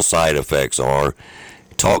possible side effects are,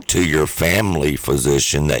 talk to your family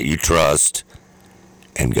physician that you trust,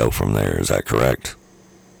 and go from there. Is that correct?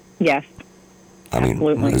 Yes.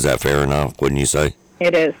 Absolutely. Is that fair enough, wouldn't you say?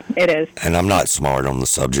 It is. It is. And I'm not smart on the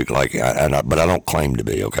subject, but I don't claim to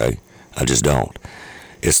be, okay? I just don't.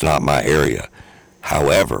 It's not my area.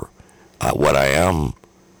 However, what I am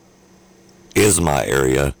is my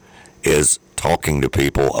area is talking to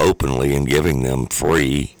people openly and giving them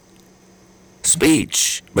free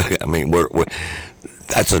speech. I mean,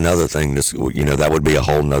 that's another thing. That would be a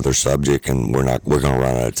whole nother subject, and we're going to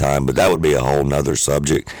run out of time, but that would be a whole nother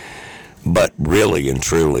subject. But really and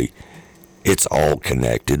truly, it's all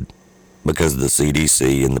connected, because the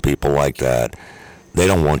CDC and the people like that, they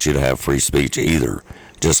don't want you to have free speech either.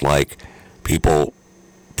 Just like people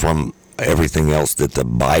from everything else that the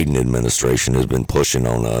Biden administration has been pushing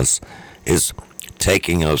on us is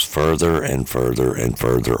taking us further and further and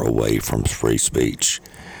further away from free speech.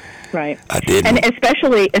 Right. And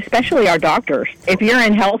especially our doctors. If you're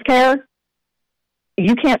in healthcare,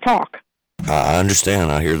 you can't talk. I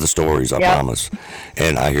understand. I hear the stories, I promise.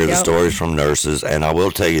 And I hear the stories from nurses. And I will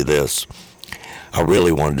tell you this. I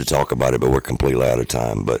really wanted to talk about it, but we're completely out of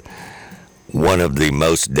time. But one of the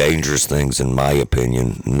most dangerous things, in my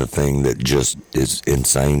opinion, and the thing that just is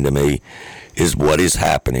insane to me, is what is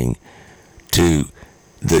happening to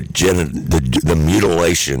the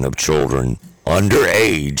mutilation of children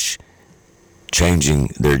underage, changing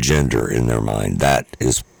their gender in their mind. That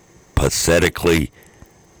is pathetically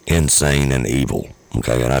insane and evil.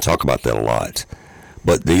 Okay, and I talk about that a lot.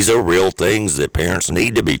 But these are real things that parents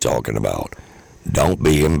need to be talking about. Don't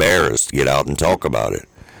be embarrassed. Get out and talk about it.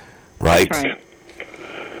 Right? That's right.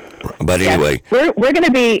 But anyway, we're going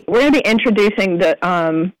to be introducing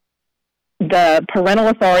the Parental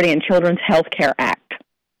Authority in Children's Health Care Act,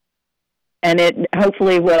 and it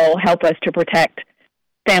hopefully will help us to protect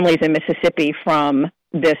families in Mississippi from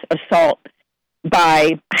this assault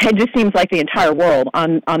by, it just seems like the entire world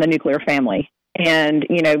on the nuclear family. And,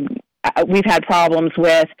 we've had problems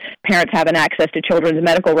with parents having access to children's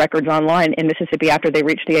medical records online in Mississippi after they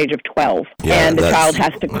reach the age of 12. And the child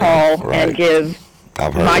has to call and give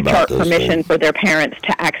MyChart permission for their parents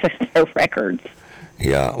to access their records.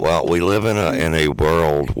 Yeah, well, we live in a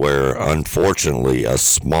world where, unfortunately, a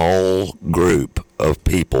small group of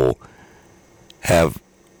people have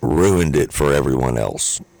ruined it for everyone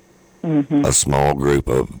else. Mm-hmm. A small group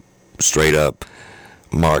of straight-up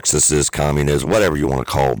Marxists, communists, whatever you want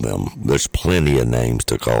to call them. There's plenty of names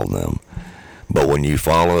to call them. But when you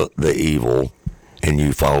follow the evil and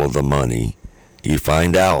you follow the money, you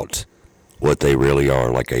find out what they really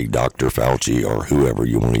are, like a Dr. Fauci or whoever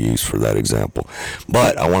you want to use for that example.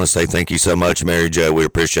 But I want to say thank you so much, Mary Jo. We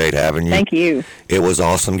appreciate having you. Thank you. It was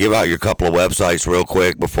awesome. Give out your couple of websites real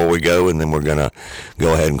quick before we go, and then we're going to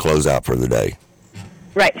go ahead and close out for the day.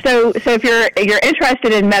 Right. So if you're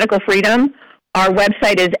interested in medical freedom, our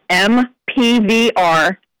website is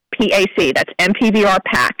MPVRPAC. That's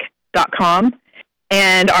MPVRPAC.com.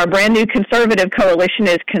 And our brand new conservative coalition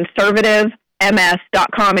is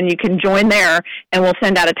conservativems.com, and you can join there, and we'll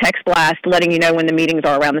send out a text blast letting you know when the meetings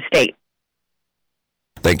are around the state.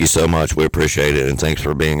 Thank you so much. We appreciate it, and thanks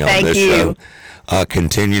for being on this show.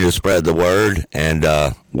 Continue to spread the word, and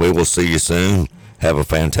we will see you soon. Have a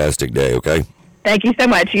fantastic day, okay? Thank you so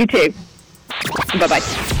much. You too. Bye-bye.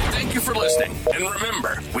 Thank you for listening. And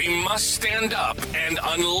remember, we must stand up and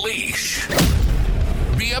unleash.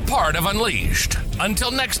 Be a part of Unleashed.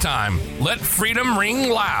 Until next time, let freedom ring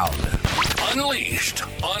loud. Unleashed,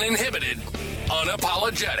 uninhibited,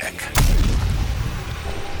 unapologetic.